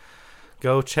or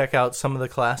go check out some of the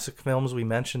classic films we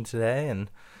mentioned today, and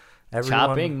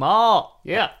Chopping Mall.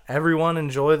 Yeah. Everyone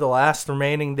enjoy the last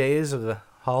remaining days of the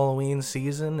Halloween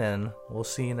season, and we'll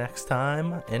see you next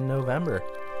time in November.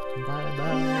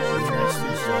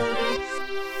 Bye-bye.